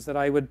 object lessons that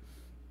I would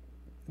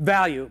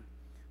value.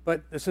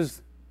 But this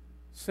is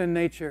sin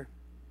nature.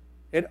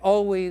 It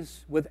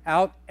always,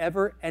 without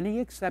ever any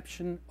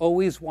exception,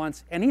 always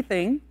wants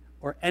anything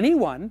or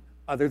anyone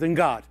other than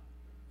God.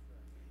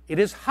 It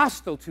is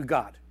hostile to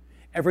God.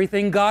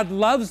 Everything God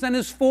loves and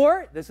is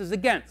for, this is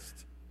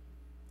against.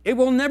 It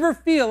will never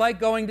feel like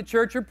going to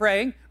church or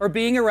praying or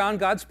being around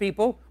God's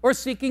people or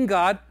seeking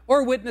God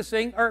or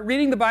witnessing or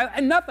reading the Bible,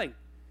 and nothing.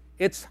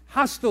 It's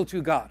hostile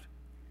to God.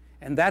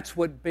 And that's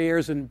what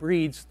bears and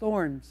breeds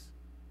thorns.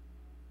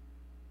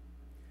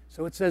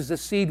 So it says the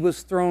seed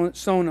was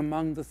sown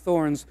among the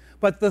thorns,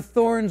 but the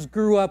thorns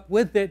grew up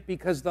with it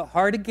because the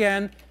heart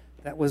again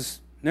that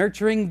was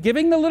nurturing,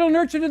 giving the little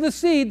nurture to the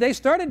seed, they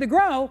started to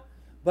grow,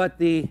 but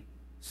the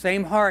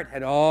same heart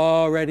had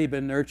already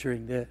been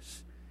nurturing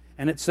this.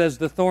 And it says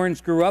the thorns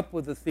grew up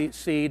with the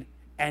seed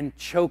and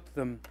choked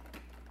them.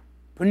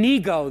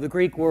 Punigo, the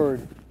Greek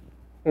word.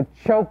 It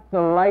choked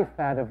the life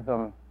out of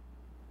them.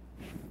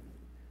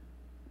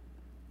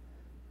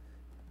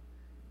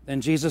 Then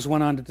Jesus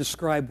went on to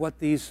describe what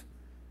these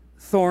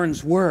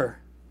thorns were.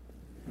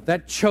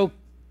 That choked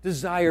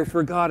desire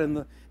for God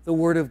and the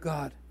Word of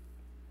God.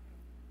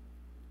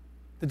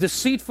 The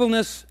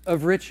deceitfulness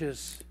of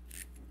riches.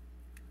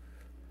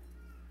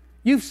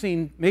 You've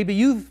seen, maybe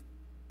you've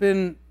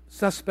been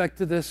suspect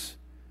to this.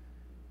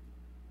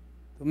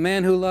 The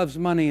man who loves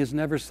money is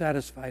never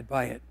satisfied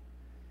by it.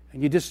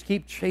 And you just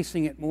keep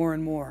chasing it more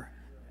and more.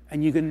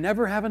 And you can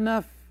never have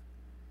enough.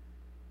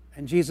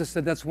 And Jesus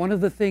said that's one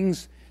of the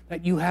things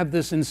that you have,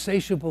 this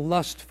insatiable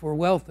lust for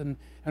wealth and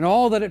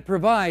all that it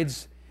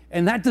provides,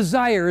 and that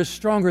desire is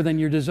stronger than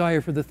your desire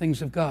for the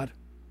things of God.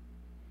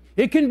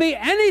 It can be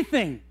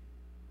anything.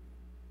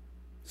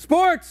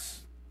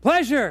 Sports,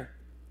 pleasure,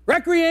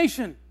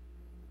 recreation,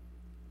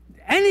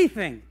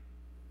 anything.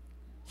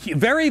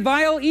 Very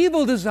vile,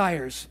 evil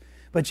desires.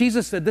 But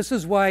Jesus said this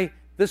is why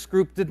this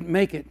group didn't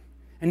make it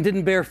and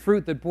didn't bear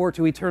fruit that bore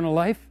to eternal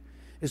life,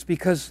 is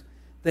because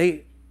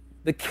the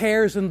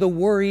cares and the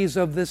worries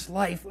of this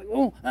life, like,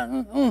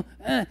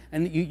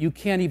 and you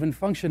can't even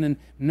function and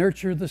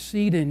nurture the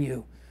seed in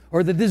you.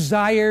 Or the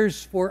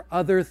desires for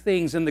other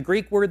things. And the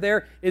Greek word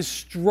there is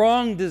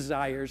strong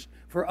desires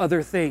for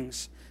other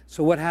things.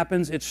 So what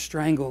happens? It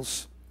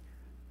strangles.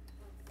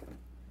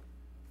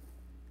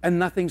 And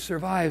nothing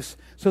survives.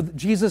 So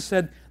Jesus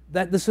said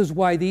that this is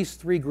why these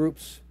three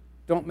groups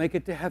don't make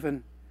it to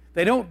heaven.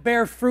 They don't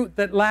bear fruit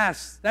that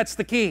lasts. That's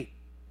the key.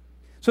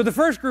 So the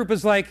first group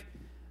is like,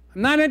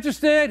 I'm not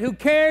interested, who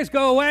cares,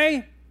 go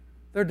away.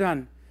 They're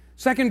done.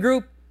 Second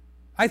group,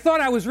 I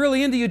thought I was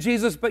really into you,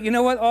 Jesus, but you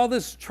know what? All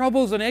this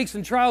troubles and aches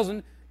and trials,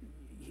 and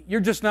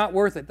you're just not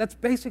worth it. That's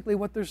basically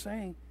what they're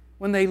saying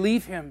when they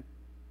leave him.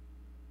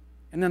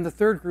 And then the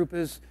third group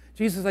is,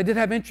 Jesus, I did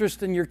have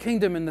interest in your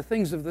kingdom and the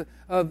things of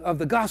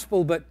the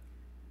gospel, but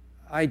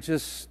I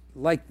just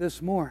like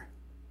this more.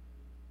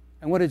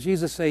 And what did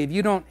Jesus say? If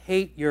you don't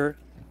hate your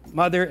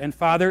mother and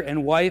father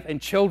and wife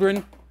and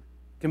children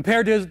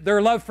compared to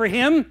their love for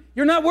him,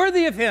 you're not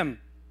worthy of him.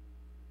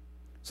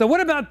 So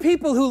what about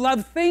people who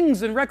love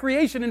things and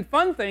recreation and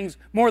fun things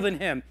more than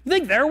him? You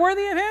think they're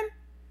worthy of him?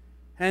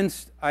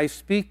 Hence, I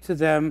speak to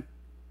them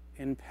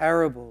in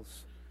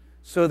parables,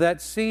 so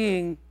that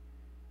seeing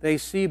they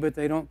see but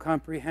they don't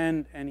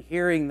comprehend, and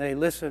hearing they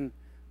listen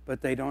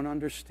but they don't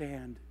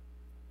understand.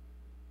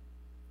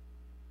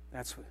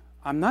 That's what,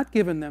 I'm not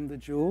giving them the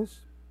jewels.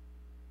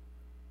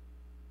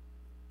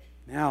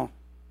 Now,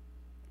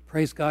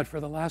 praise God for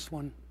the last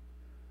one.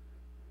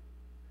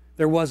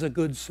 There was a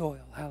good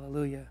soil.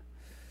 Hallelujah.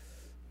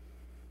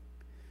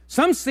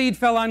 Some seed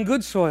fell on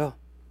good soil.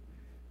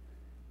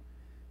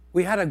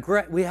 We had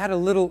a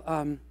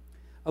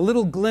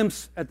little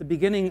glimpse at the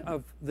beginning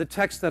of the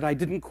text that I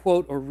didn't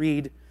quote or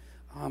read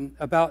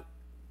about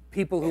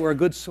people who are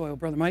good soil.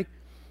 Brother Mike,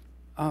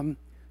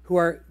 who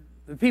are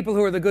the people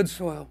who are the good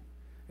soil.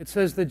 It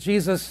says that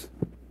Jesus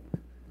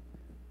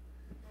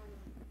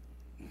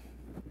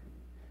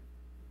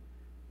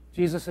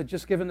had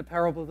just given the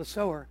parable of the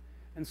sower.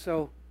 And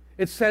so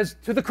it says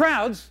to the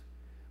crowds,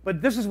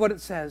 but this is what it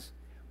says.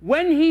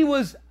 When he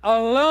was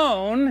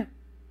alone,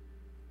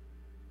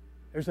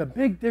 there's a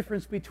big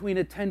difference between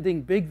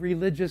attending big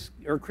religious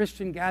or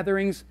Christian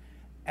gatherings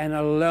and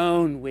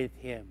alone with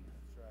him.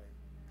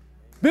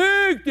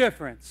 Big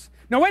difference.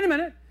 Now, wait a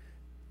minute.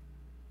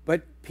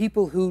 But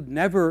people who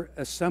never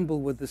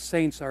assemble with the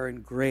saints are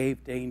in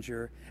grave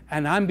danger.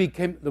 And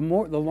the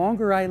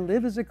longer I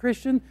live as a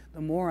Christian,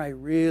 the more I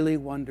really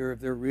wonder if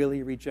they're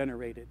really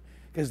regenerated.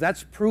 Because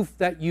that's proof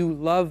that you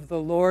love the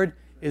Lord,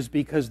 is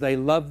because they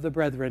love the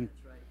brethren.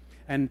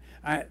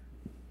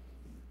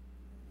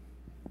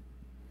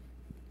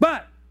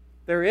 But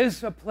there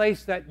is a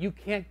place that you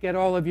can't get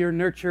all of your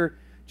nurture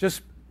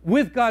just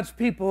with God's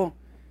people.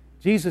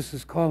 Jesus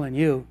is calling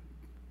you.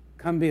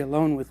 Come be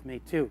alone with me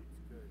too.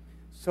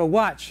 So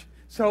watch.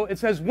 So it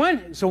says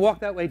so walk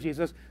that way,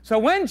 Jesus. So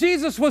when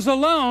Jesus was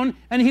alone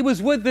and he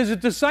was with his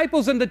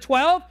disciples and the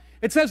 12,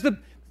 it says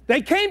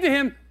they came to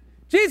him,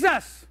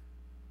 Jesus.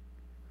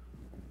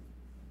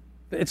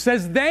 It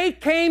says they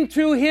came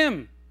to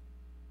him.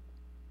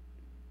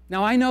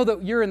 Now, I know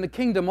that you're in the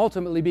kingdom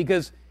ultimately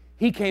because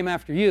he came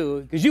after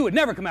you, because you would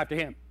never come after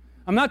him.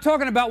 I'm not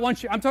talking about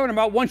I'm talking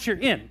about once you're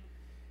in.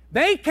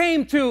 They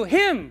came to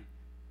him.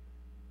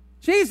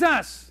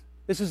 Jesus.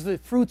 This is the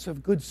fruits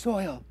of good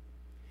soil.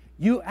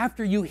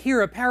 After you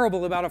hear a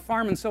parable about a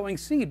farmer sowing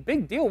seed,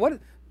 big deal. What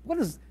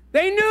is...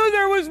 They knew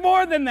there was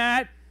more than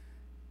that.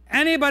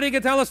 Anybody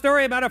could tell a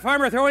story about a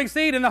farmer throwing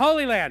seed in the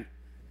Holy Land.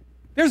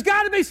 There's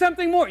got to be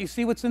something more. You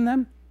see what's in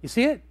them? You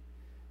see it?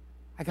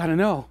 I got to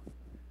know.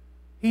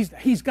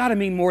 He's got to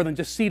mean more than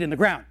just seed in the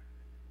ground.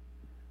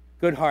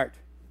 Good heart.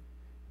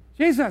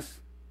 Jesus,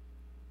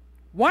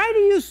 why do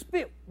you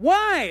speak?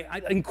 Why?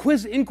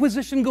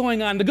 Inquisition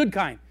going on, the good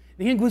kind.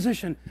 The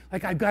Inquisition,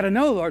 like, I've got to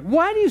know, Lord.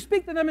 Why do you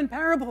speak to them in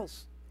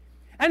parables?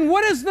 And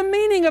what is the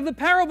meaning of the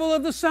parable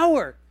of the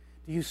sower?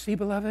 Do you see,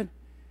 beloved?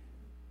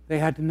 They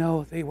had to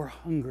know they were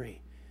hungry.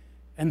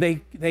 And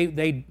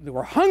they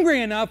were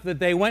hungry enough that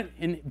they went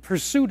in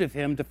pursuit of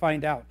him to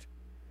find out.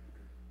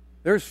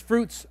 There's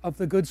fruits of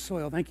the good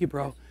soil. Thank you,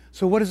 bro.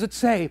 So what does it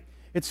say?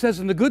 It says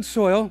in the good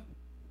soil,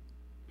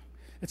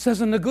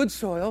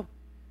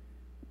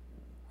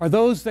 are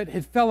those that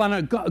had fell on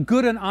a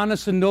good and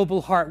honest and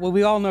noble heart. Well,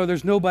 we all know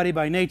there's nobody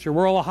by nature.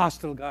 We're all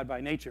hostile to God by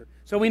nature.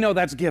 So we know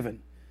that's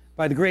given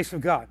by the grace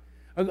of God.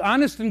 An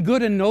honest and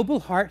good and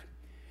noble heart.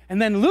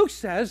 And then Luke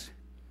says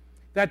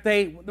that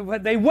they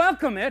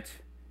welcome it.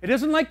 It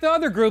isn't like the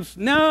other groups.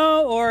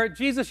 No, or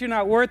Jesus, you're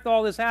not worth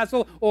all this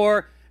hassle.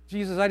 Or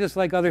Jesus, I just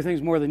like other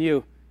things more than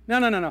you.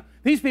 No.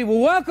 These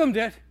people welcomed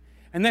it.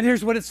 And then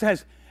here's what it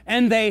says.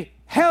 And they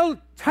held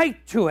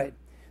tight to it.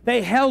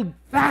 They held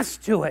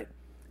fast to it.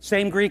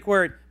 Same Greek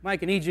word.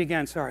 Mike, I need you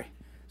again, sorry.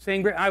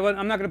 Same Greek.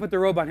 I'm not going to put the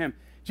robe on him.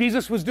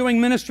 Jesus was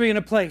doing ministry in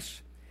a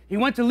place. He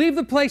went to leave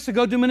the place to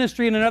go do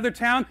ministry in another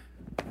town.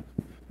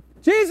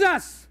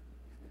 Jesus,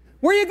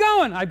 where are you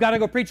going? I've got to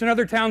go preach in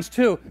other towns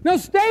too. No,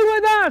 stay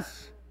with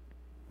us.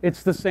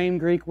 It's the same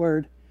Greek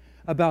word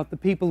about the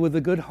people with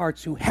the good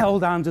hearts who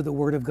held on to the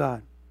word of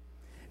God.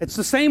 It's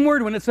the same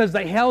word when it says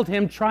they held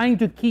him, trying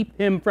to keep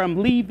him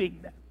from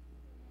leaving them.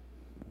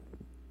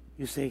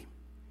 You see,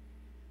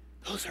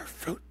 those are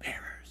fruit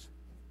bearers.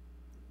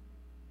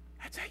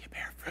 That's how you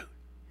bear fruit.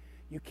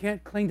 You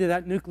can't cling to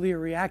that nuclear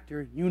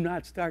reactor and you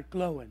not start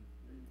glowing.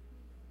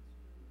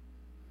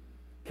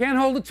 Can't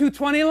hold a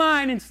 220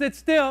 line and sit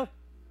still.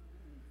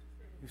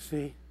 You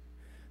see,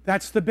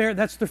 that's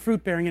the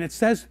fruit bearing. And it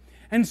says,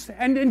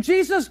 and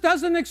Jesus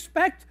doesn't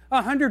expect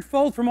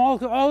 100-fold from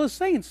all his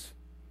saints.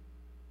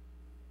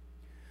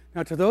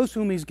 Now, to those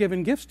whom he's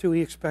given gifts to,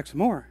 he expects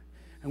more.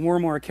 And we're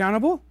more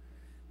accountable.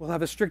 We'll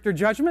have a stricter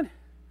judgment.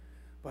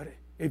 But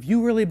if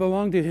you really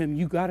belong to him,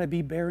 you got to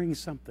be bearing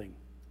something.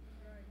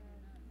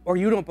 Or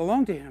you don't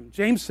belong to him.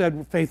 James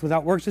said faith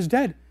without works is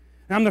dead.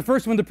 And I'm the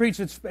first one to preach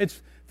it's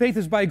faith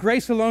is by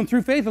grace alone,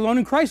 through faith alone,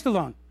 in Christ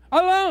alone.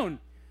 Alone!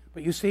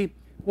 But you see,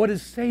 what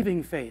is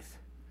saving faith?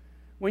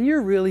 When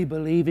you're really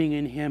believing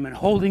in him and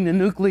holding the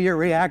nuclear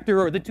reactor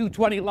or the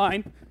 220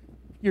 line,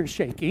 you're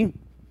shaking.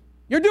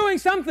 You're doing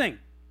something.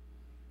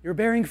 You're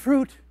bearing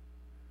fruit.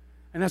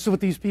 And that's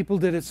what these people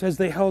did. It says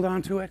they held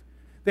on to it.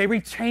 They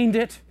retained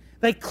it.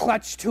 They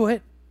clutched to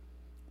it.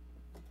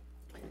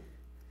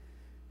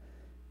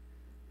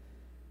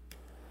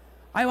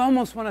 I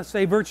almost want to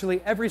say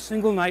virtually every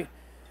single night,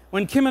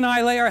 when Kim and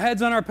I lay our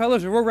heads on our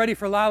pillows and we're ready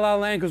for La La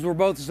Land because we're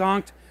both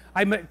zonked,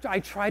 I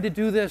try to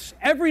do this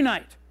every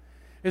night,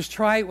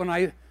 when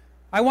I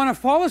want to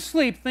fall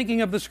asleep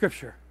thinking of the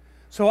Scripture.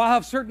 So I'll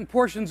have certain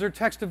portions or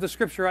text of the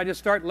Scripture. I just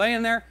start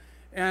laying there,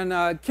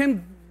 and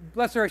Kim,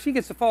 bless her, she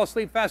gets to fall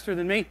asleep faster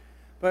than me,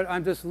 but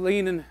I'm just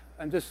leaning,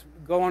 I'm just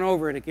going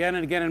over it again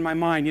and again in my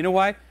mind. You know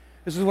why?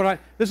 This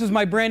is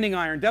my branding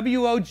iron,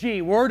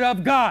 W-O-G, Word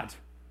of God.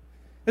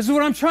 This is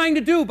what I'm trying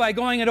to do by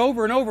going it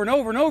over and over and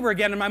over and over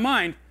again in my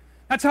mind.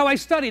 That's how I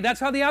study. That's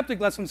how the optic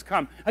lessons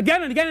come.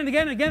 Again and again and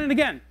again and again and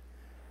again.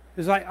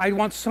 Because I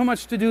want so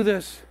much to do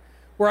this,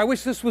 where I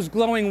wish this was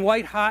glowing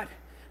white hot,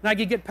 and I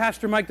could get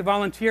Pastor Mike to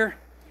volunteer.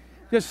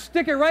 Just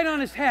stick it right on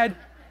his head,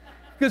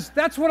 because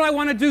that's what I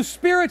want to do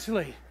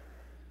spiritually.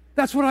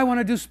 That's what I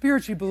want to do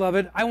spiritually,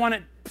 beloved. I want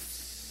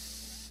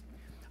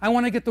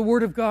to get the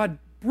Word of God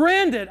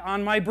branded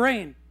on my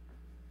brain.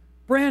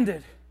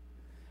 Branded.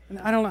 And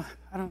I know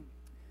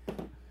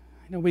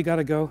we got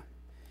to go.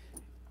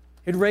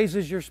 It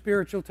raises your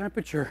spiritual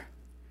temperature.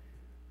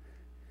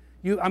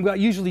 I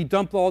usually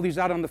dump all these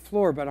out on the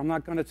floor, but I'm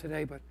not going to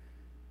today. But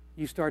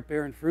you start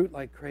bearing fruit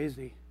like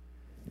crazy.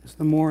 As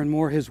the more and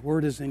more his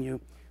word is in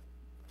you.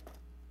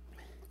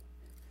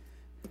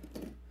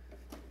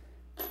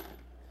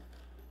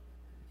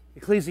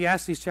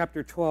 Ecclesiastes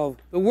chapter 12.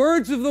 The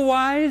words of the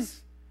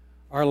wise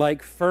are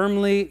like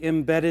firmly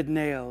embedded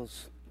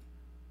nails,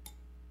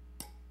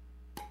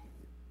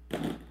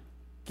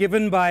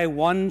 given by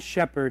one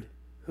shepherd.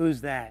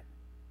 Who's that?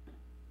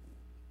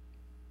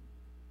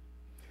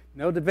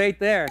 No debate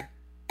there.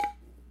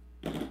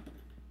 So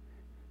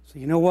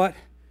you know what?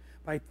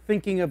 By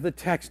thinking of the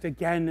text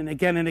again and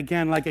again and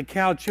again, like a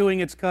cow chewing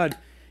its cud,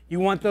 you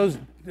want those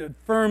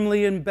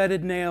firmly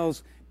embedded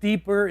nails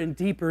deeper and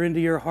deeper into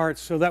your heart,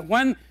 so that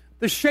when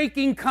the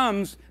shaking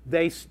comes,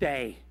 they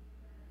stay.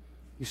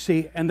 You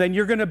see, and then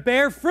you're going to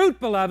bear fruit,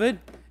 beloved.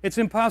 It's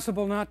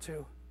impossible not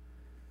to.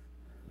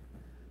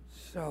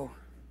 So,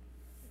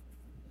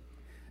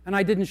 and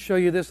I didn't show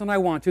you this, and I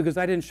want to because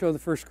I didn't show the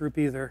first group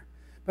either.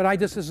 But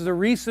this is a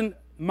recent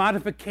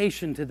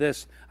modification to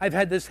this. I've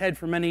had this head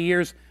for many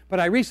years, but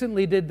I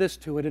recently did this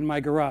to it in my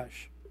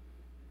garage.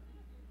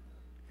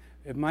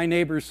 If my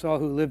neighbors saw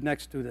who lived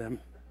next to them.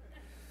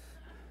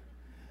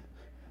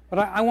 But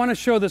I want to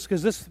show this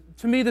because this,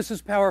 to me, this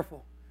is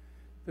powerful.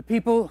 The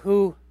people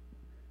who,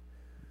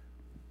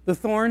 the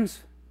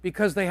thorns,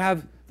 because they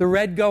have the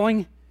red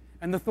going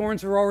and the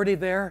thorns are already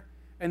there,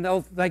 and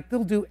they'll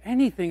do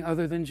anything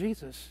other than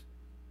Jesus.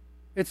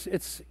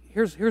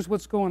 Here's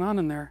what's going on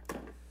in there.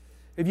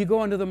 If you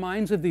go into the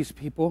minds of these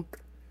people,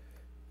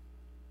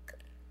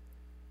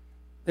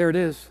 there it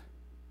is.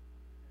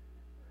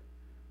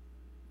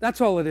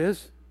 That's all it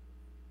is.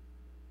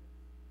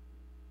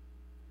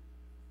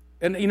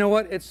 And you know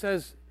what? It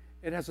says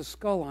it has a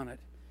skull on it.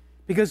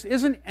 Because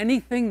isn't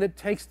anything that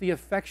takes the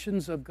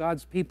affections of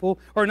God's people,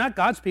 or not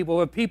God's people,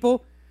 but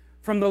people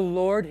from the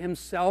Lord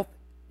himself,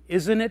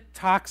 isn't it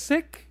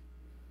toxic?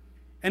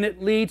 And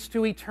it leads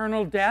to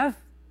eternal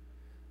death?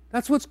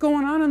 That's what's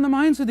going on in the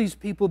minds of these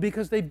people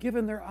because they've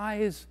given their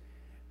eyes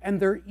and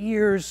their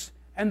ears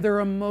and their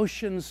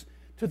emotions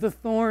to the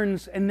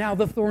thorns, and now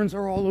the thorns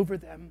are all over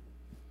them.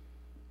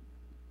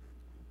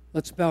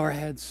 Let's bow our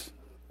heads.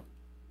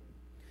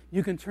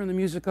 You can turn the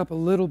music up a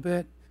little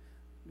bit.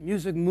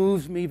 Music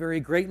moves me very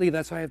greatly.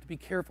 That's why I have to be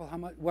careful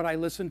what I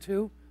listen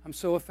to. I'm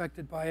so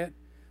affected by it.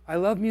 I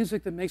love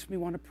music that makes me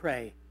want to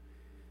pray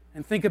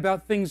and think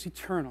about things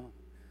eternal.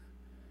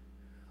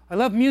 I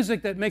love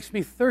music that makes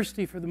me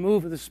thirsty for the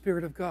move of the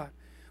Spirit of God.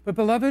 But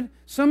beloved,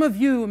 some of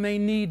you may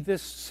need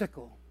this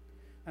sickle,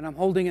 and I'm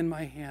holding in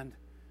my hand.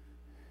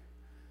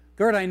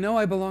 Gert, I know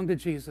I belong to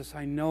Jesus.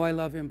 I know I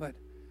love him, but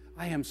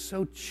I am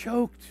so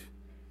choked.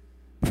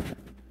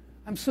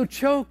 I'm so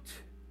choked.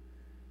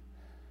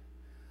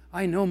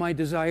 I know my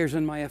desires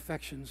and my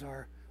affections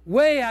are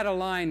way out of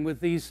line with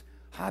these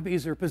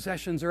hobbies or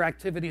possessions or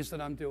activities that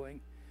I'm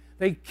doing.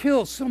 They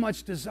kill so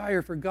much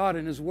desire for God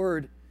and his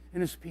word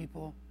and his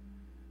people.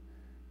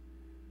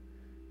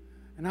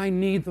 And I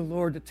need the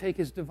Lord to take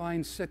his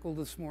divine sickle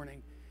this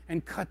morning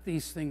and cut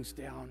these things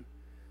down.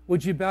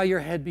 Would you bow your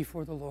head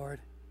before the Lord?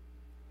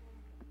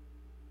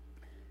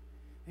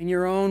 In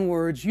your own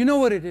words, you know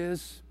what it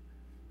is.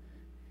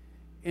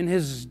 In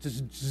his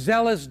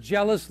zealous,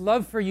 jealous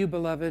love for you,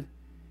 beloved,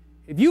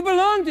 if you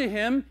belong to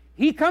him,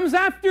 he comes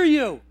after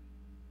you.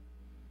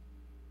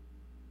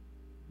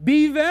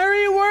 Be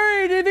very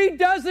worried if he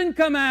doesn't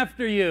come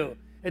after you.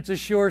 It's a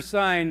sure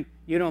sign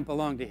you don't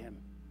belong to him.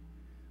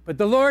 But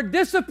the Lord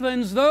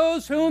disciplines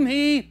those whom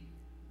he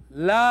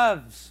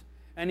loves,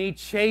 and he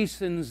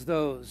chastens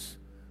those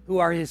who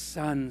are his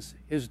sons,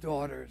 his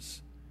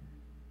daughters.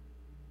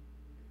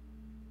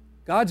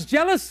 God's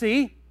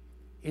jealousy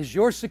is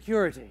your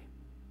security.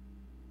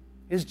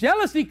 His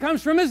jealousy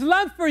comes from his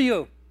love for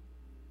you.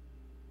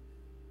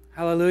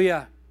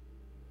 Hallelujah.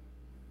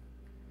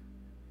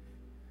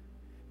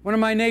 One of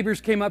my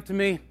neighbors came up to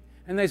me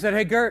and they said,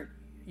 "Hey, Gert,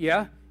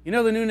 yeah? You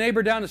know the new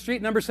neighbor down the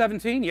street, number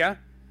 17? Yeah.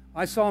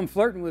 I saw him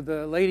flirting with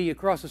the lady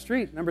across the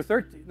street, number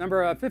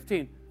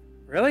 15.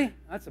 Really?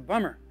 That's a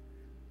bummer.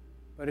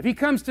 But if he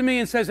comes to me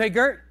and says, "Hey,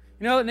 Gert,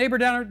 you know that neighbor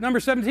down at number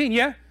 17?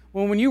 Yeah?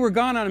 Well, when you were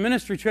gone on a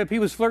ministry trip, he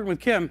was flirting with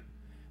Kim,"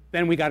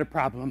 then we got a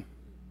problem.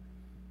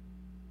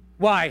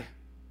 Why?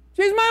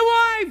 She's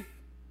my wife.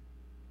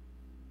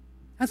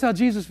 That's how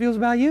Jesus feels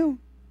about you.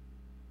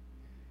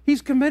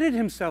 He's committed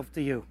himself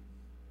to you.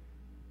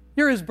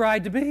 You're his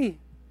bride-to-be.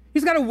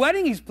 He's got a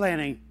wedding he's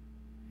planning.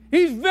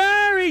 He's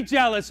very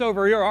jealous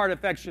over your heart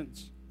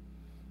affections.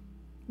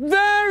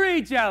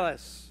 Very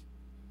jealous.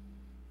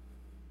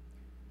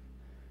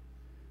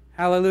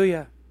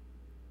 Hallelujah.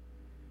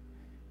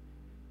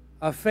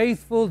 A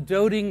faithful,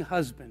 doting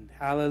husband.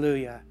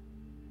 Hallelujah.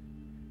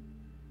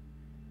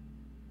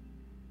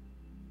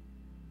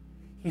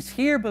 He's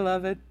here,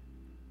 beloved.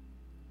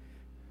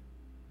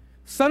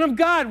 Son of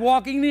God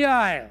walking the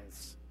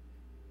aisles.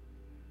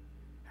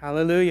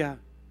 Hallelujah.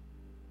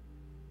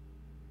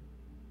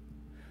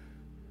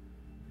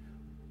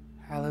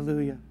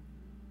 Hallelujah.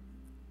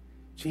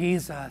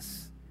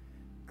 Jesus,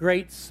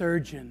 great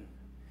surgeon,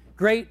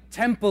 great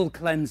temple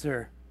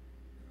cleanser.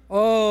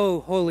 Oh,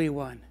 Holy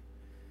One,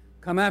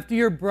 come after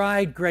your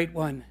bride, great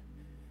one.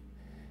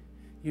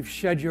 You've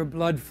shed your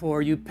blood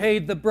for. You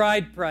paid the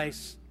bride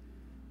price.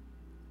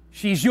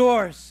 She's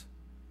yours.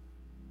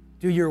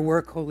 Do your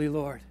work, Holy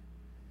Lord.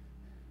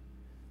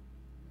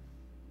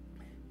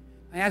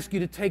 I ask you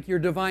to take your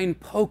divine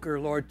poker,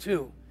 Lord,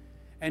 too,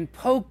 and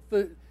poke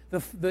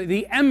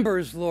the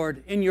embers,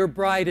 Lord, in your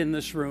bride in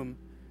this room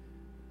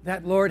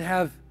that, Lord,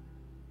 have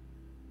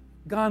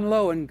gone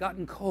low and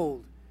gotten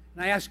cold.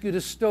 And I ask you to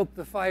stoke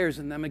the fires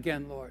in them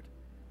again, Lord.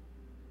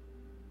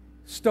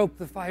 Stoke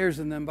the fires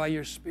in them by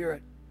your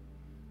Spirit.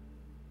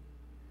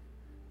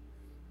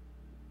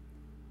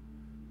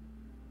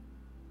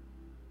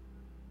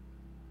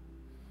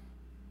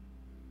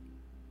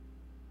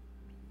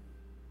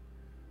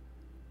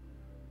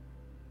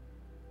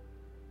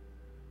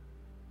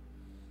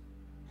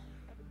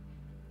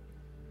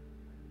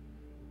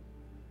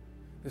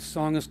 This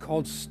song is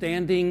called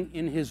Standing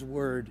in His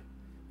Word.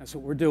 That's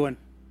what we're doing.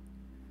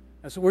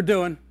 That's what we're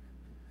doing.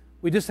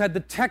 We just had the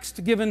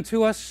text given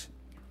to us,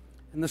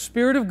 and the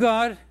Spirit of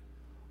God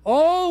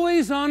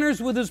always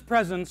honors with His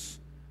presence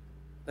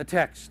the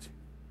text.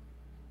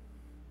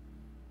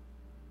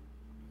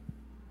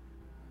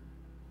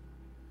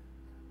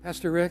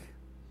 Pastor Rick?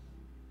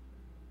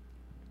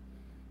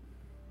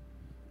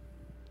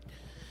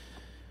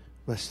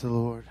 Bless the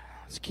Lord.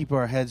 Let's keep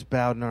our heads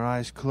bowed and our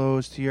eyes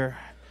closed here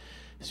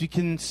as we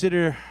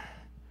consider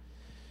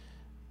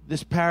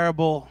this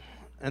parable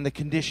and the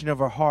condition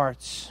of our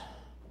hearts.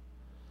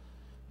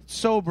 It's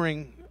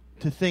sobering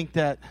to think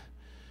that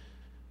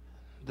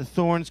the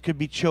thorns could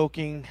be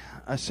choking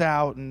us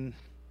out and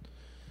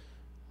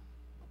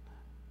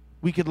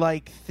we could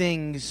like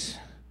things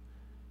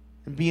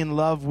and be in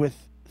love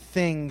with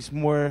things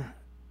more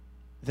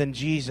than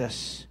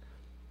Jesus.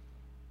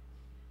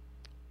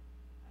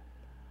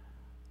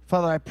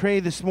 Father, I pray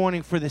this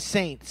morning for the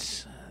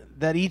saints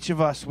that each of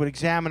us would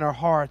examine our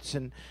hearts.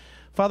 And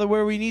Father,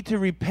 where we need to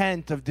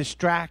repent of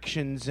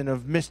distractions and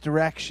of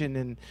misdirection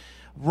and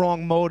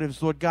wrong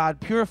motives, Lord God,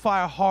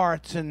 purify our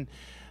hearts and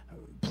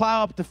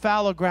plow up the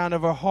fallow ground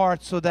of our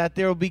hearts so that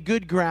there will be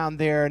good ground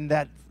there and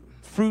that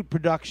fruit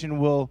production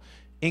will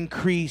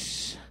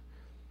increase.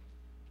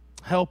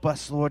 Help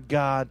us, Lord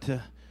God,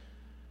 to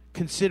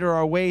consider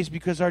our ways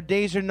because our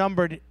days are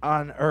numbered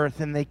on earth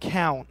and they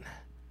count.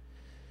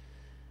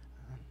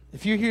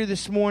 If you're here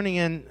this morning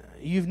and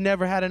you've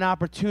never had an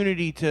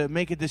opportunity to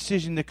make a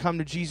decision to come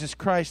to Jesus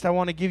Christ, I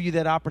want to give you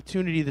that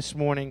opportunity this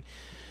morning.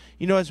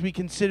 You know, as we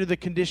consider the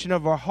condition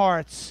of our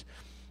hearts,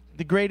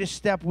 the greatest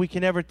step we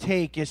can ever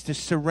take is to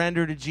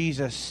surrender to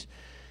Jesus.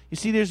 You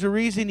see, there's a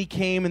reason He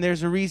came and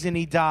there's a reason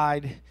He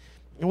died.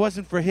 It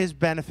wasn't for His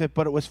benefit,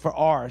 but it was for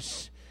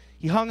ours.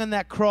 He hung on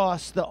that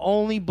cross, the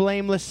only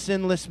blameless,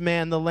 sinless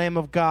man, the Lamb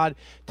of God,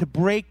 to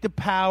break the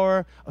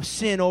power of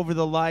sin over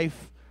the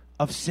life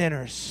of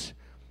sinners.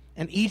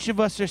 And each of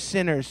us are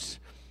sinners.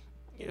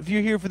 If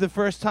you're here for the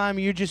first time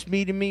and you're just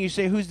meeting me, you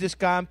say, who's this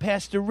guy? I'm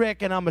Pastor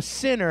Rick, and I'm a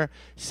sinner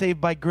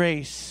saved by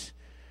grace.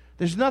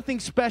 There's nothing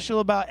special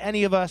about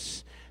any of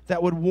us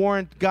that would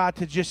warrant God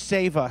to just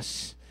save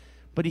us.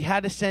 But He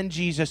had to send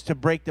Jesus to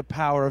break the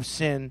power of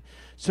sin.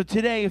 So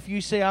today, if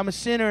you say, I'm a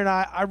sinner and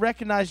I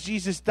recognize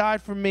Jesus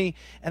died for me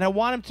and I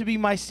want Him to be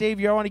my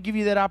Savior, I want to give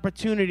you that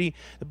opportunity.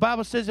 The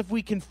Bible says if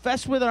we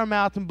confess with our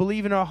mouth and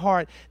believe in our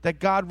heart that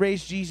God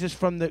raised Jesus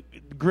from the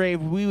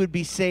grave, we would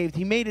be saved.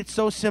 He made it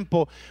so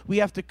simple. We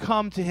have to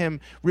come to Him,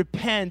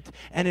 repent,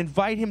 and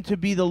invite Him to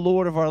be the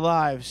Lord of our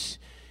lives.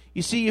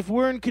 You see, if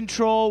we're in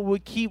control, we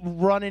keep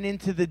running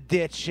into the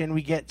ditch and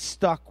we get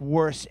stuck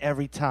worse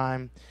every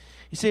time.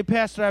 You say,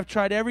 Pastor, I've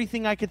tried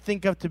everything I could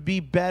think of to be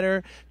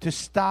better, to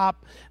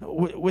stop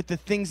with the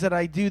things that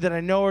I do that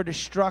I know are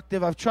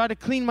destructive. I've tried to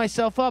clean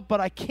myself up,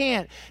 but I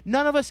can't.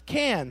 None of us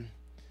can.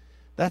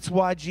 That's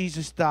why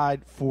Jesus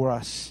died for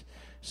us.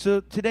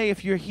 So today,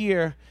 if you're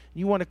here,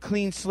 you want a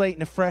clean slate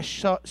and a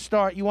fresh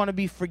start, you want to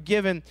be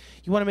forgiven,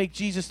 you want to make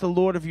Jesus the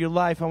Lord of your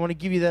life, I want to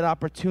give you that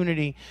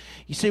opportunity.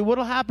 You say,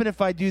 what'll happen if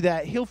I do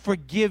that? He'll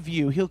forgive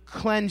you. He'll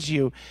cleanse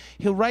you.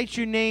 He'll write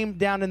your name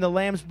down in the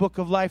Lamb's Book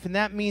of Life, and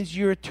that means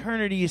your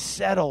eternity is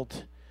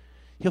settled.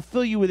 He'll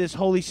fill you with His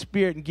Holy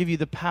Spirit and give you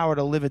the power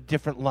to live a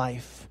different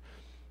life.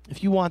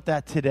 If you want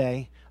that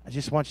today, I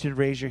just want you to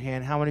raise your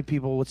hand. How many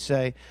people would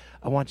say,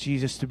 I want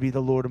Jesus to be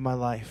the Lord of my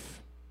life?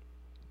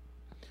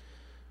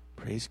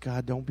 Praise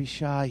God. Don't be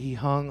shy. He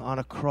hung on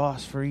a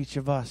cross for each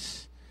of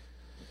us.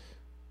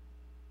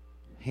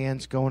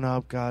 Hands going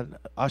up. God,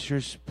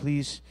 ushers,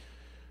 please.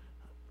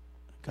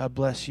 God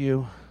bless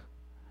you.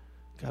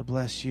 God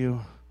bless you.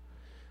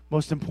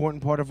 Most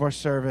important part of our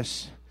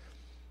service.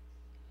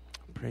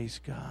 Praise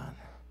God.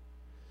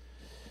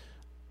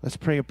 Let's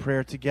pray a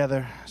prayer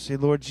together. Say,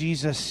 Lord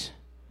Jesus,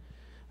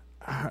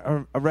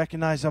 I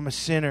recognize I'm a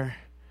sinner,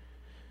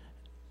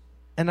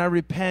 and I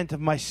repent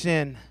of my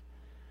sin.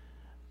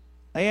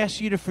 I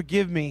ask you to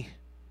forgive me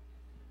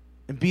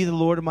and be the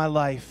Lord of my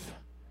life.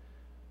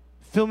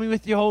 Fill me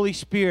with your Holy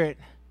Spirit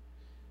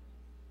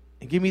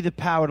and give me the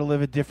power to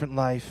live a different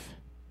life.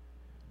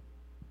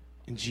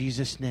 In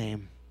Jesus'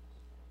 name,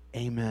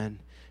 amen.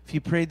 If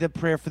you prayed that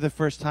prayer for the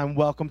first time,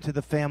 welcome to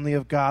the family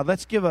of God.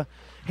 Let's give a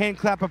hand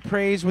clap of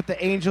praise with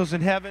the angels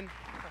in heaven.